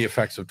forth. The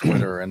effects of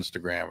Twitter or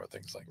Instagram or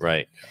things like that.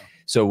 Right. Yeah.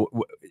 So,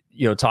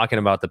 talking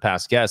about the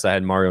past guests, I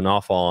had Mario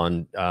Naufal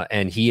on,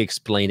 and he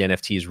explained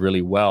NFTs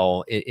really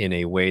well in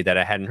a way that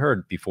I hadn't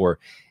heard before.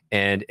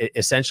 And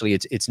essentially,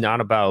 it's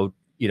not about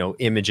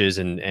images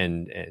and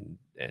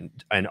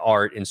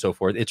art and so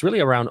forth. It's really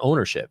around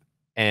ownership.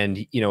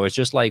 And it's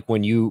just like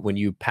when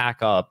you pack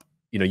up,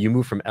 you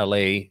move from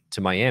LA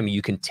to Miami,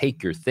 you can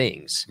take your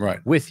things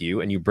with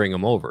you and you bring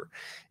them over.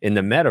 In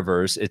the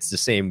metaverse, it's the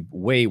same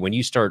way. When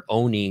you start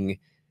owning,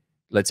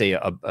 let's say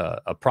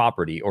a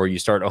property, or you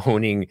start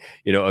owning,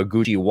 a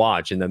Gucci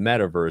watch in the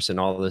metaverse and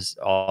all this,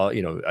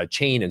 a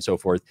chain and so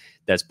forth,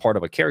 that's part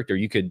of a character.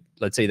 You could,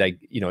 let's say that,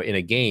 in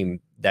a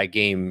game, that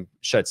game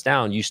shuts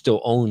down, you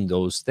still own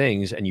those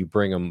things and you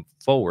bring them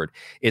forward.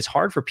 It's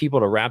hard for people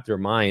to wrap their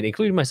mind,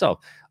 including myself,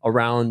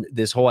 around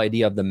this whole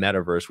idea of the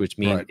metaverse, which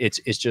means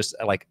it's just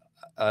like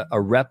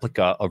a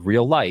replica of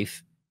real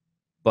life,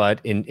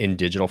 but in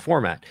digital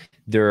format.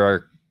 There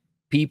are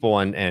people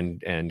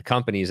and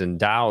companies and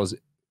DAOs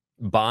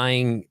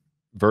buying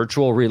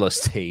virtual real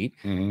estate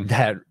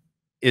that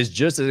is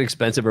just as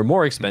expensive or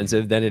more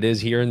expensive than it is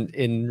here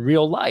in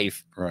real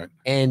life. Right.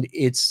 And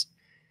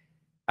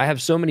I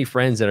have so many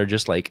friends that are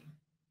just like,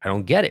 I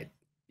don't get it.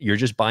 You're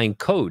just buying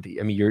code.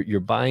 I mean, you're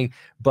buying,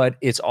 but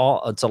it's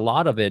a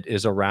lot of it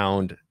is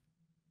around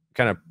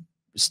kind of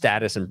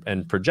status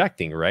and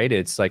projecting, right?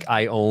 It's like,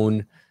 I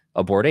own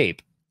a Bored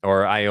Ape,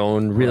 or I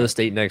own real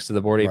estate next to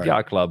the Bored Ape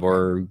Yacht Club,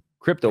 or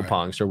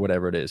CryptoPunks, or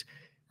whatever it is.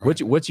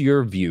 What's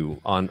your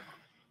view on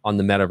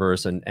the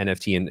metaverse and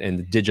NFT and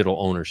the digital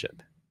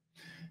ownership?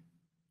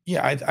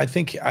 Yeah, I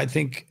think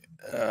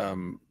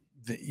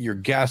your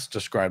guest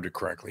described it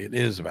correctly. It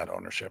is about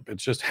ownership. It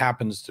just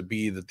happens to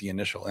be that the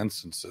initial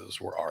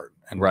instances were art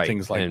and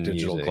things like and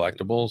digital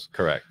collectibles.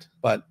 Correct.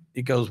 But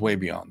it goes way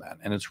beyond that.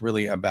 And it's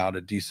really about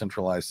a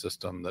decentralized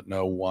system that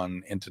no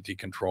one entity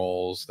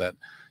controls, that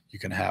you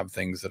can have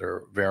things that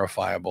are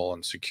verifiable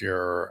and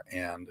secure.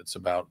 And it's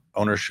about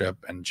ownership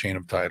and chain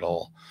of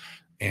title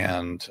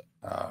and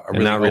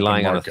really not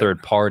relying on a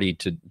third party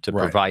to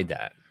provide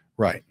that.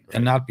 Right.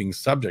 And not being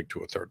subject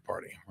to a third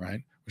party,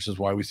 right? Which is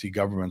why we see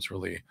governments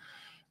really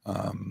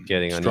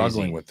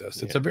struggling with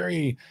this. It's a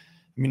very,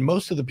 I mean,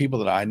 most of the people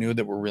that I knew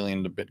that were really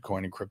into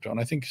Bitcoin and crypto, and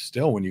I think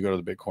still when you go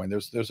to the Bitcoin,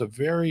 there's a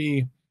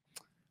very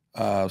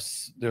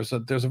there's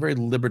a very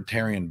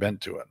libertarian bent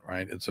to it,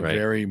 right? It's a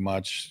very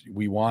much,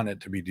 we want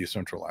it to be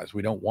decentralized.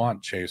 We don't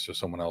want Chase or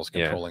someone else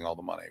controlling all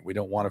the money. We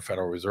don't want a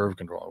Federal Reserve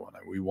controlling the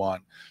money. We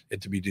want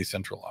it to be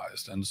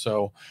decentralized. And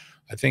so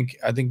I think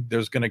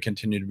there's going to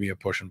continue to be a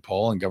push and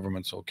pull, and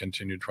governments will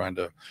continue trying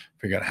to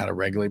figure out how to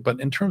regulate. But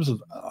in terms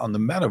of on the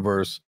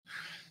metaverse,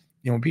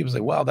 when people say,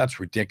 well, that's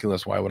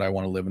ridiculous, why would I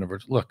want to live in a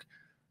virtual? Look,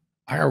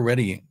 I work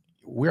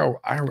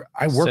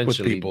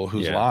with people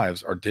whose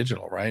lives are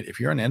digital, right? If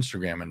you're an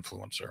Instagram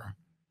influencer,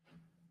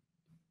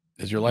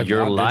 is your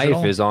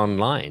life is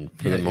online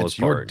for the most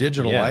part. Your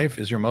digital life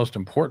is your most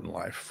important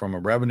life from a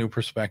revenue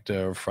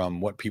perspective,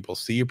 from what people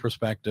see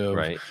perspective.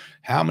 Right.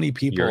 How many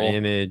people, your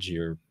image,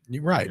 your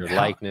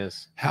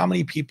likeness. How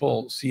many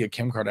people see a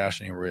Kim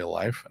Kardashian in real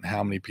life, and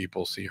how many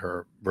people see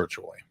her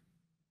virtually?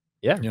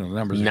 Yeah, the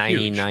numbers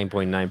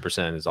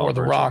 99.9% is all. Or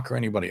The Rock or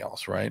anybody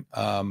else, right?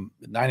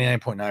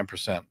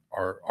 99.9%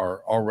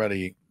 are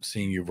already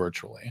seeing you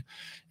virtually.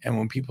 And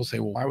when people say,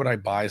 well, why would I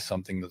buy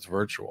something that's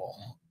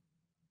virtual?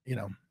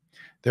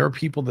 There are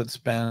people that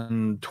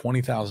spend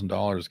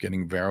 $20,000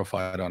 getting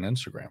verified on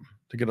Instagram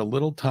to get a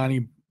little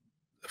tiny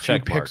few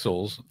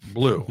pixels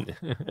blue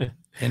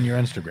in your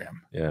Instagram.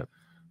 Yeah.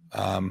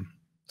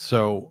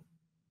 So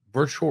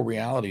virtual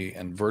reality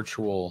and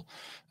virtual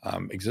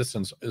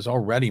existence is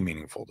already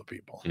meaningful to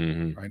people,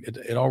 right?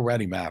 It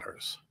already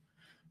matters.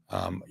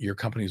 Your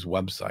company's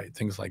website,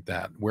 things like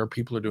that, where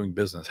people are doing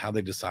business, how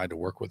they decide to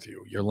work with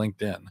you, your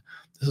LinkedIn,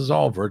 this is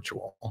all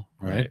virtual,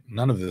 right?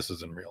 None of this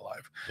is in real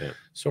life. Yeah.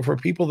 So for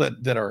people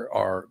that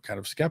are kind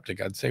of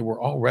skeptic, I'd say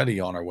we're already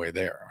on our way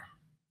there.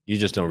 You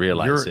just don't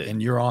realize it.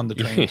 And you're on the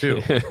train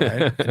too,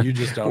 right? And you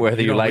just don't,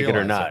 whether you like it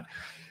or not.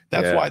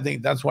 That's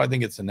why I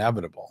think it's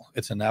inevitable.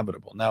 It's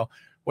inevitable. Now,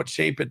 what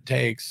shape it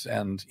takes,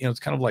 and it's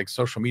kind of like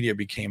social media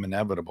became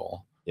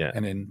inevitable. Yeah.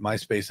 And in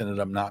MySpace ended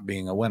up not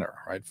being a winner,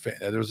 right?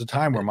 There was a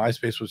time where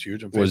MySpace was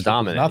huge and Facebook was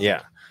dominant. Was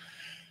nothing.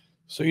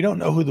 So you don't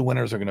know who the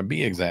winners are going to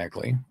be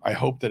exactly. I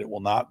hope that it will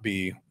not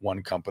be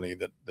one company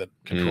that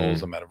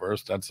controls the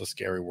metaverse. That's a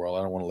scary world.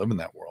 I don't want to live in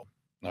that world.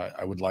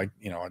 I would like,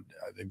 I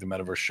think the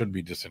metaverse should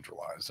be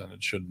decentralized, and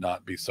it should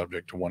not be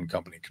subject to one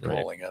company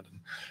controlling it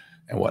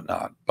and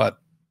whatnot. But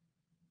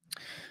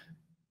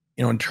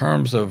in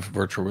terms of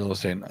virtual real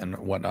estate and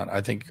whatnot,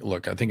 I think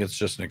it's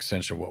just an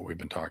extension of what we've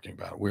been talking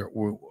about.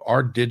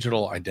 Our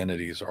digital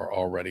identities are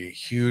already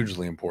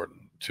hugely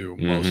important to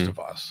most of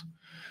us.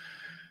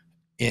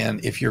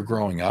 And if you're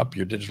growing up,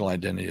 your digital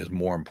identity is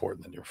more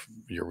important than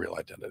your real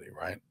identity,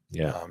 right?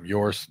 Yeah.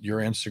 Your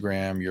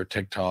Instagram, your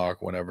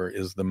TikTok, whatever,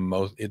 is the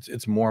most.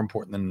 It's more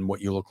important than what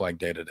you look like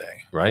day to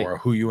day, right? Or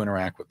who you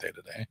interact with day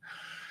to day.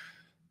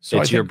 So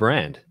it's your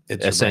brand.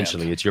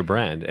 Essentially, it's your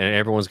brand, and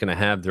everyone's going to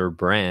have their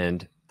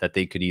brand that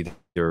they could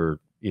either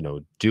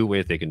do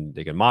with. They can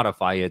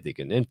modify it. They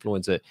can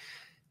influence it.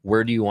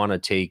 Where do you want to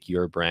take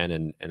your brand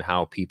and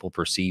how people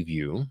perceive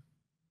you?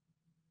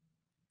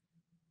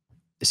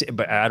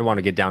 But I don't want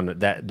to get down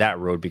that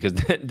road, because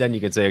then you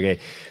can say, okay,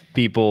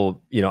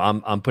 people,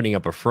 I'm putting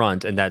up a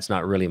front, and that's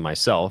not really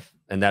myself,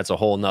 and that's a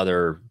whole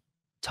nother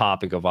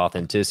topic of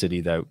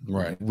authenticity that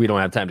we don't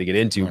have time to get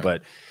into.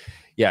 But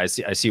yeah, I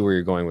see where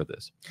you're going with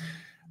this.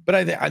 But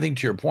I think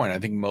to your point, I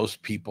think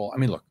most people, I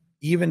mean, look,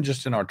 even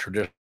just in our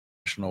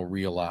traditional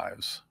real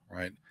lives,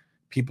 right?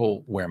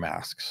 People wear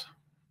masks,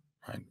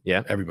 right?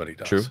 Yeah, everybody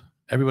does. True.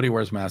 Everybody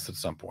wears masks at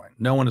some point.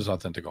 No one is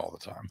authentic all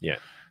the time. Yeah.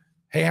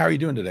 Hey, how are you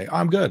doing today?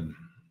 I'm good.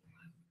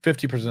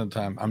 50% of the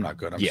time, I'm not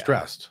good. I'm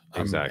stressed.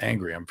 I'm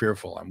angry. I'm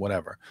fearful. I'm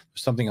whatever.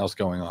 There's something else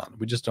going on.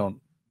 We just don't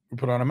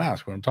put on a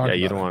mask when I'm talking about it.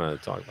 Yeah, you don't want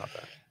to talk about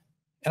that.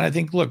 And I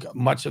think, look,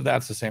 much of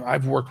that's the same.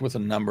 I've worked with a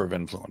number of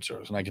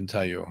influencers, and I can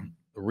tell you,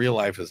 the real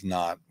life is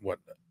not what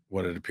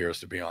it appears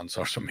to be on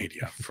social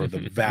media for the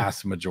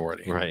vast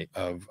majority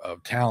of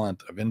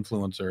talent, of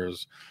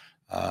influencers.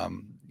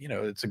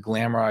 It's a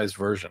glamorized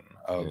version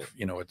of,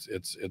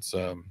 it's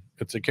a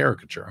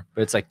caricature.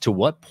 But it's like, to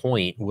what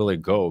point will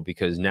it go?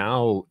 Because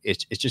now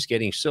it's just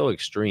getting so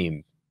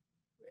extreme.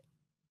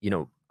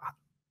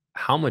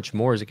 How much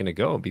more is it going to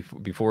go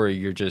before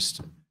you're just...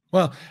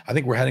 Well, I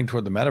think we're heading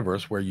toward the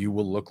metaverse, where you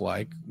will look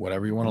like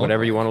whatever you want to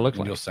look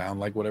like. You'll sound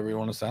like whatever you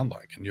want to sound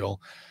like, and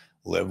you'll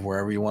live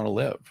wherever you want to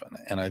live.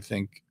 And I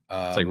think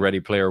it's like Ready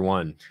Player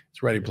One.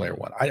 It's Ready Player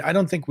One. I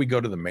don't think we go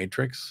to the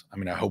Matrix. I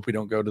mean, I hope we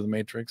don't go to the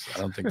Matrix. I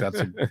don't think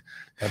that's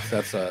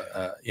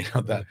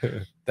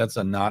that's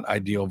a not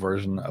ideal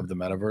version of the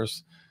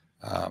metaverse.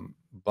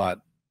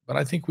 But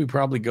I think we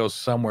probably go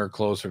somewhere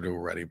closer to a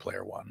Ready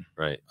Player One.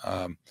 Right.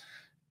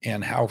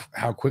 And how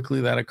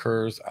quickly that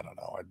occurs, I don't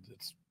know.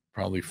 It's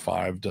probably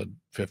 5 to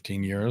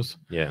 15 years.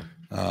 Yeah.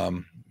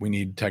 We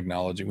need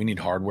technology. We need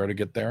hardware to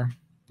get there.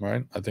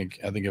 Right. I think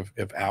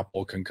if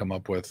Apple can come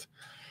up with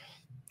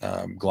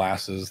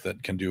glasses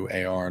that can do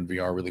AR and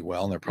VR really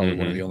well, and they're probably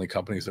one of the only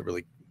companies that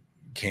really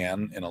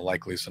can, in a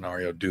likely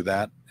scenario, do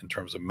that in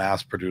terms of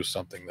mass produce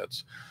something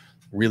that's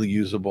really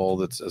usable,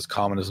 that's as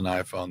common as an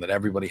iPhone, that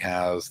everybody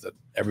has, that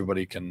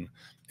everybody can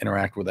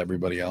interact with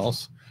everybody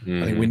else.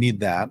 I think we need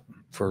that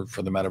for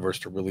the metaverse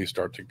to really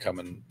start to come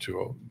into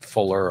a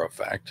fuller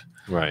effect.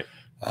 Right.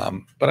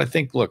 But I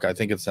think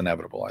it's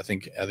inevitable. I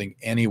think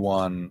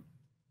anyone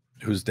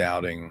who's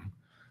doubting,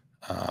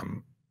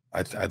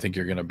 I think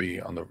you're going to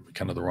be on the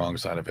kind of the wrong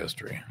side of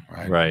history,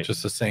 right? Right.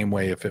 Just the same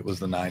way if it was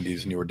the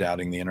 90s and you were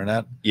doubting the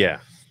internet,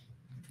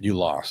 you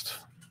lost.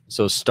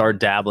 So start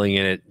dabbling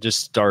in it. Just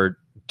start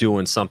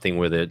doing something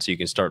with it so you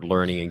can start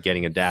learning and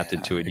getting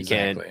adapted to it. You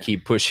can't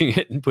keep pushing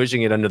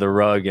it under the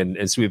rug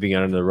and sweeping it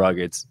under the rug.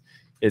 It's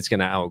going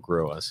to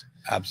outgrow us.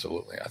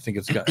 Absolutely. I think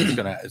it's going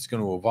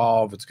to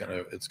evolve. It's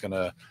going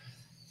to.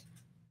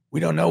 We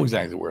don't know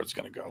exactly where it's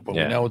going to go, but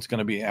we know it's going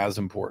to be as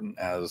important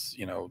as,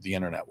 the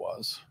internet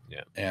was.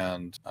 Yeah.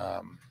 And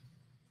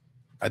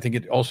I think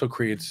it also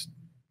creates,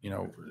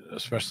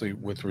 especially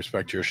with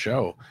respect to your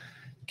show,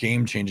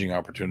 game-changing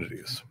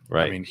opportunities.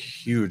 Right. I mean,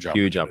 huge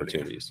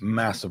opportunities,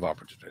 massive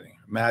opportunity.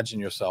 Imagine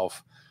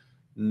yourself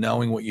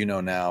knowing what you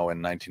know now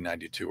in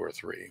 1992 or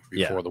 3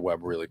 before the web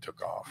really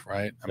took off,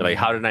 right? I mean,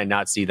 how did I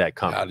not see that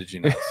coming? How did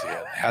you not see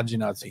it? How did you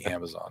not see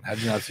Amazon? How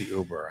did you not see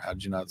Uber? How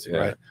did you not see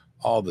right?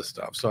 All this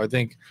stuff. So I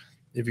think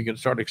if you can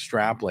start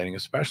extrapolating,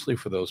 especially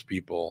for those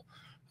people,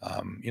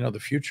 the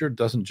future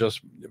doesn't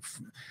just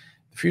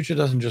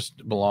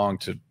belong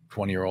to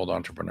 20-year-old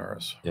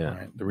entrepreneurs. Yeah.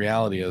 Right? The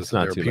reality is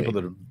there are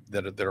people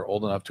that are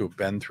old enough to have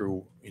been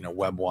through,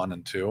 Web 1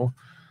 and 2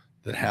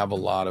 that have a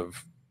lot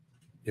of,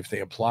 if they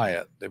apply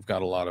it, they've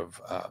got a lot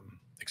of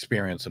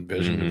experience and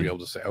vision to be able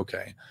to say,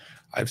 okay,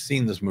 I've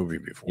seen this movie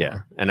before.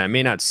 Yeah. And I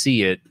may not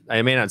see it.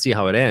 I may not see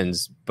how it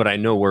ends, but I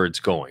know where it's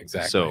going.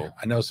 Exactly. So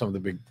I know some of the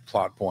big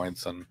plot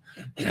points and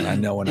I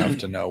know enough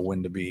to know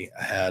when to be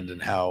ahead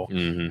and how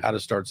to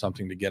start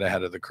something to get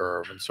ahead of the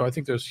curve. And so I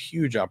think there's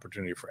huge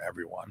opportunity for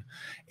everyone.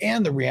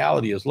 And the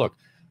reality is, look,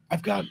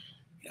 I've got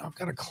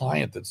a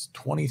client that's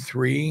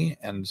 23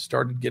 and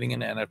started getting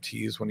into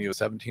NFTs when he was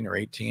 17 or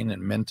 18 and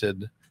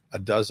minted a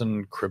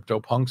dozen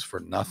CryptoPunks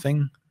for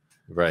nothing.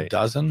 Right. A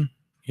dozen,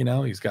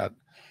 he's got,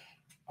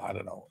 I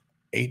don't know,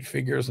 8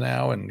 figures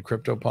now in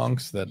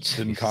CryptoPunks that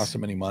didn't cost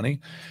him any money.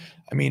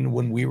 I mean,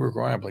 when we were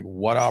growing up, like,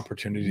 what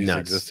opportunities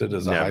existed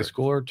as a high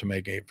schooler to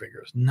make 8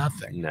 figures?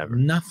 Nothing. Never.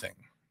 Nothing.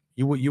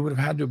 You would have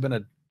had to have been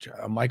a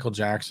Michael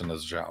Jackson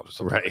as a child or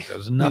something. Right. Like that.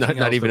 There's nothing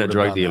not even a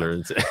drug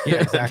dealer.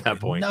 Yeah, exactly. At that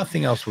point.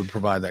 Nothing else would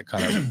provide that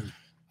kind of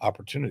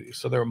opportunity.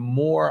 So there are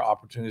more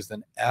opportunities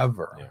than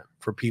ever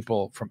for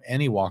people from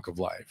any walk of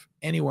life,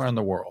 anywhere in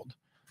the world,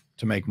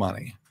 to make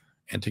money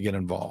and to get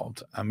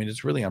involved. I mean,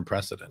 it's really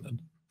unprecedented.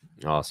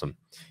 Awesome.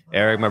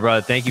 Eric, my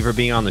brother, thank you for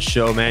being on the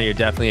show, man. You're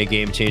definitely a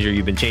game changer.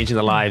 You've been changing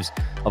the lives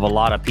of a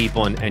lot of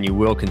people, and you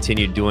will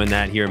continue doing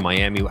that here in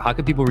Miami. How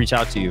can people reach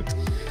out to you?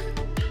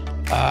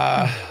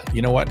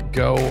 You know what?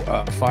 Go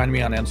find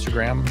me on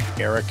Instagram,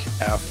 Eric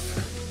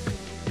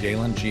F.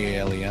 Galen,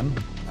 Galen,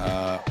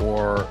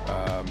 or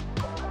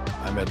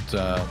I'm at,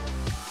 I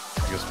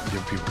guess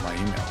give people my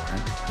email,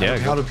 right? Yeah.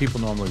 How do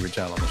people normally reach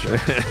out on the show?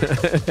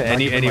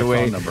 any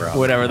way,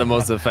 whatever the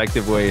most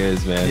effective way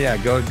is, man. Yeah,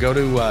 go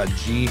to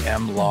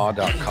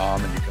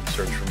gmlaw.com and you can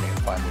search for me and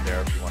find me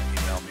there if you want to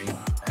email me.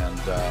 And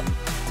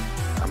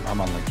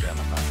I'm on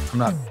LinkedIn. I'm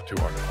not too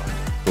hard to find.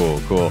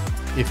 Cool.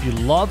 If you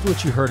loved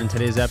what you heard in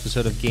today's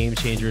episode of Game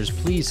Changers,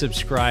 please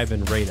subscribe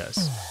and rate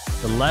us.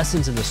 The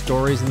lessons and the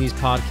stories in these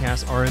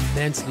podcasts are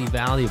immensely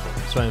valuable,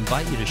 so I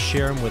invite you to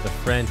share them with a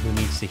friend who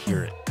needs to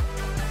hear it.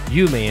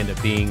 You may end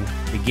up being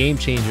the game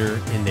changer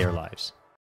in their lives.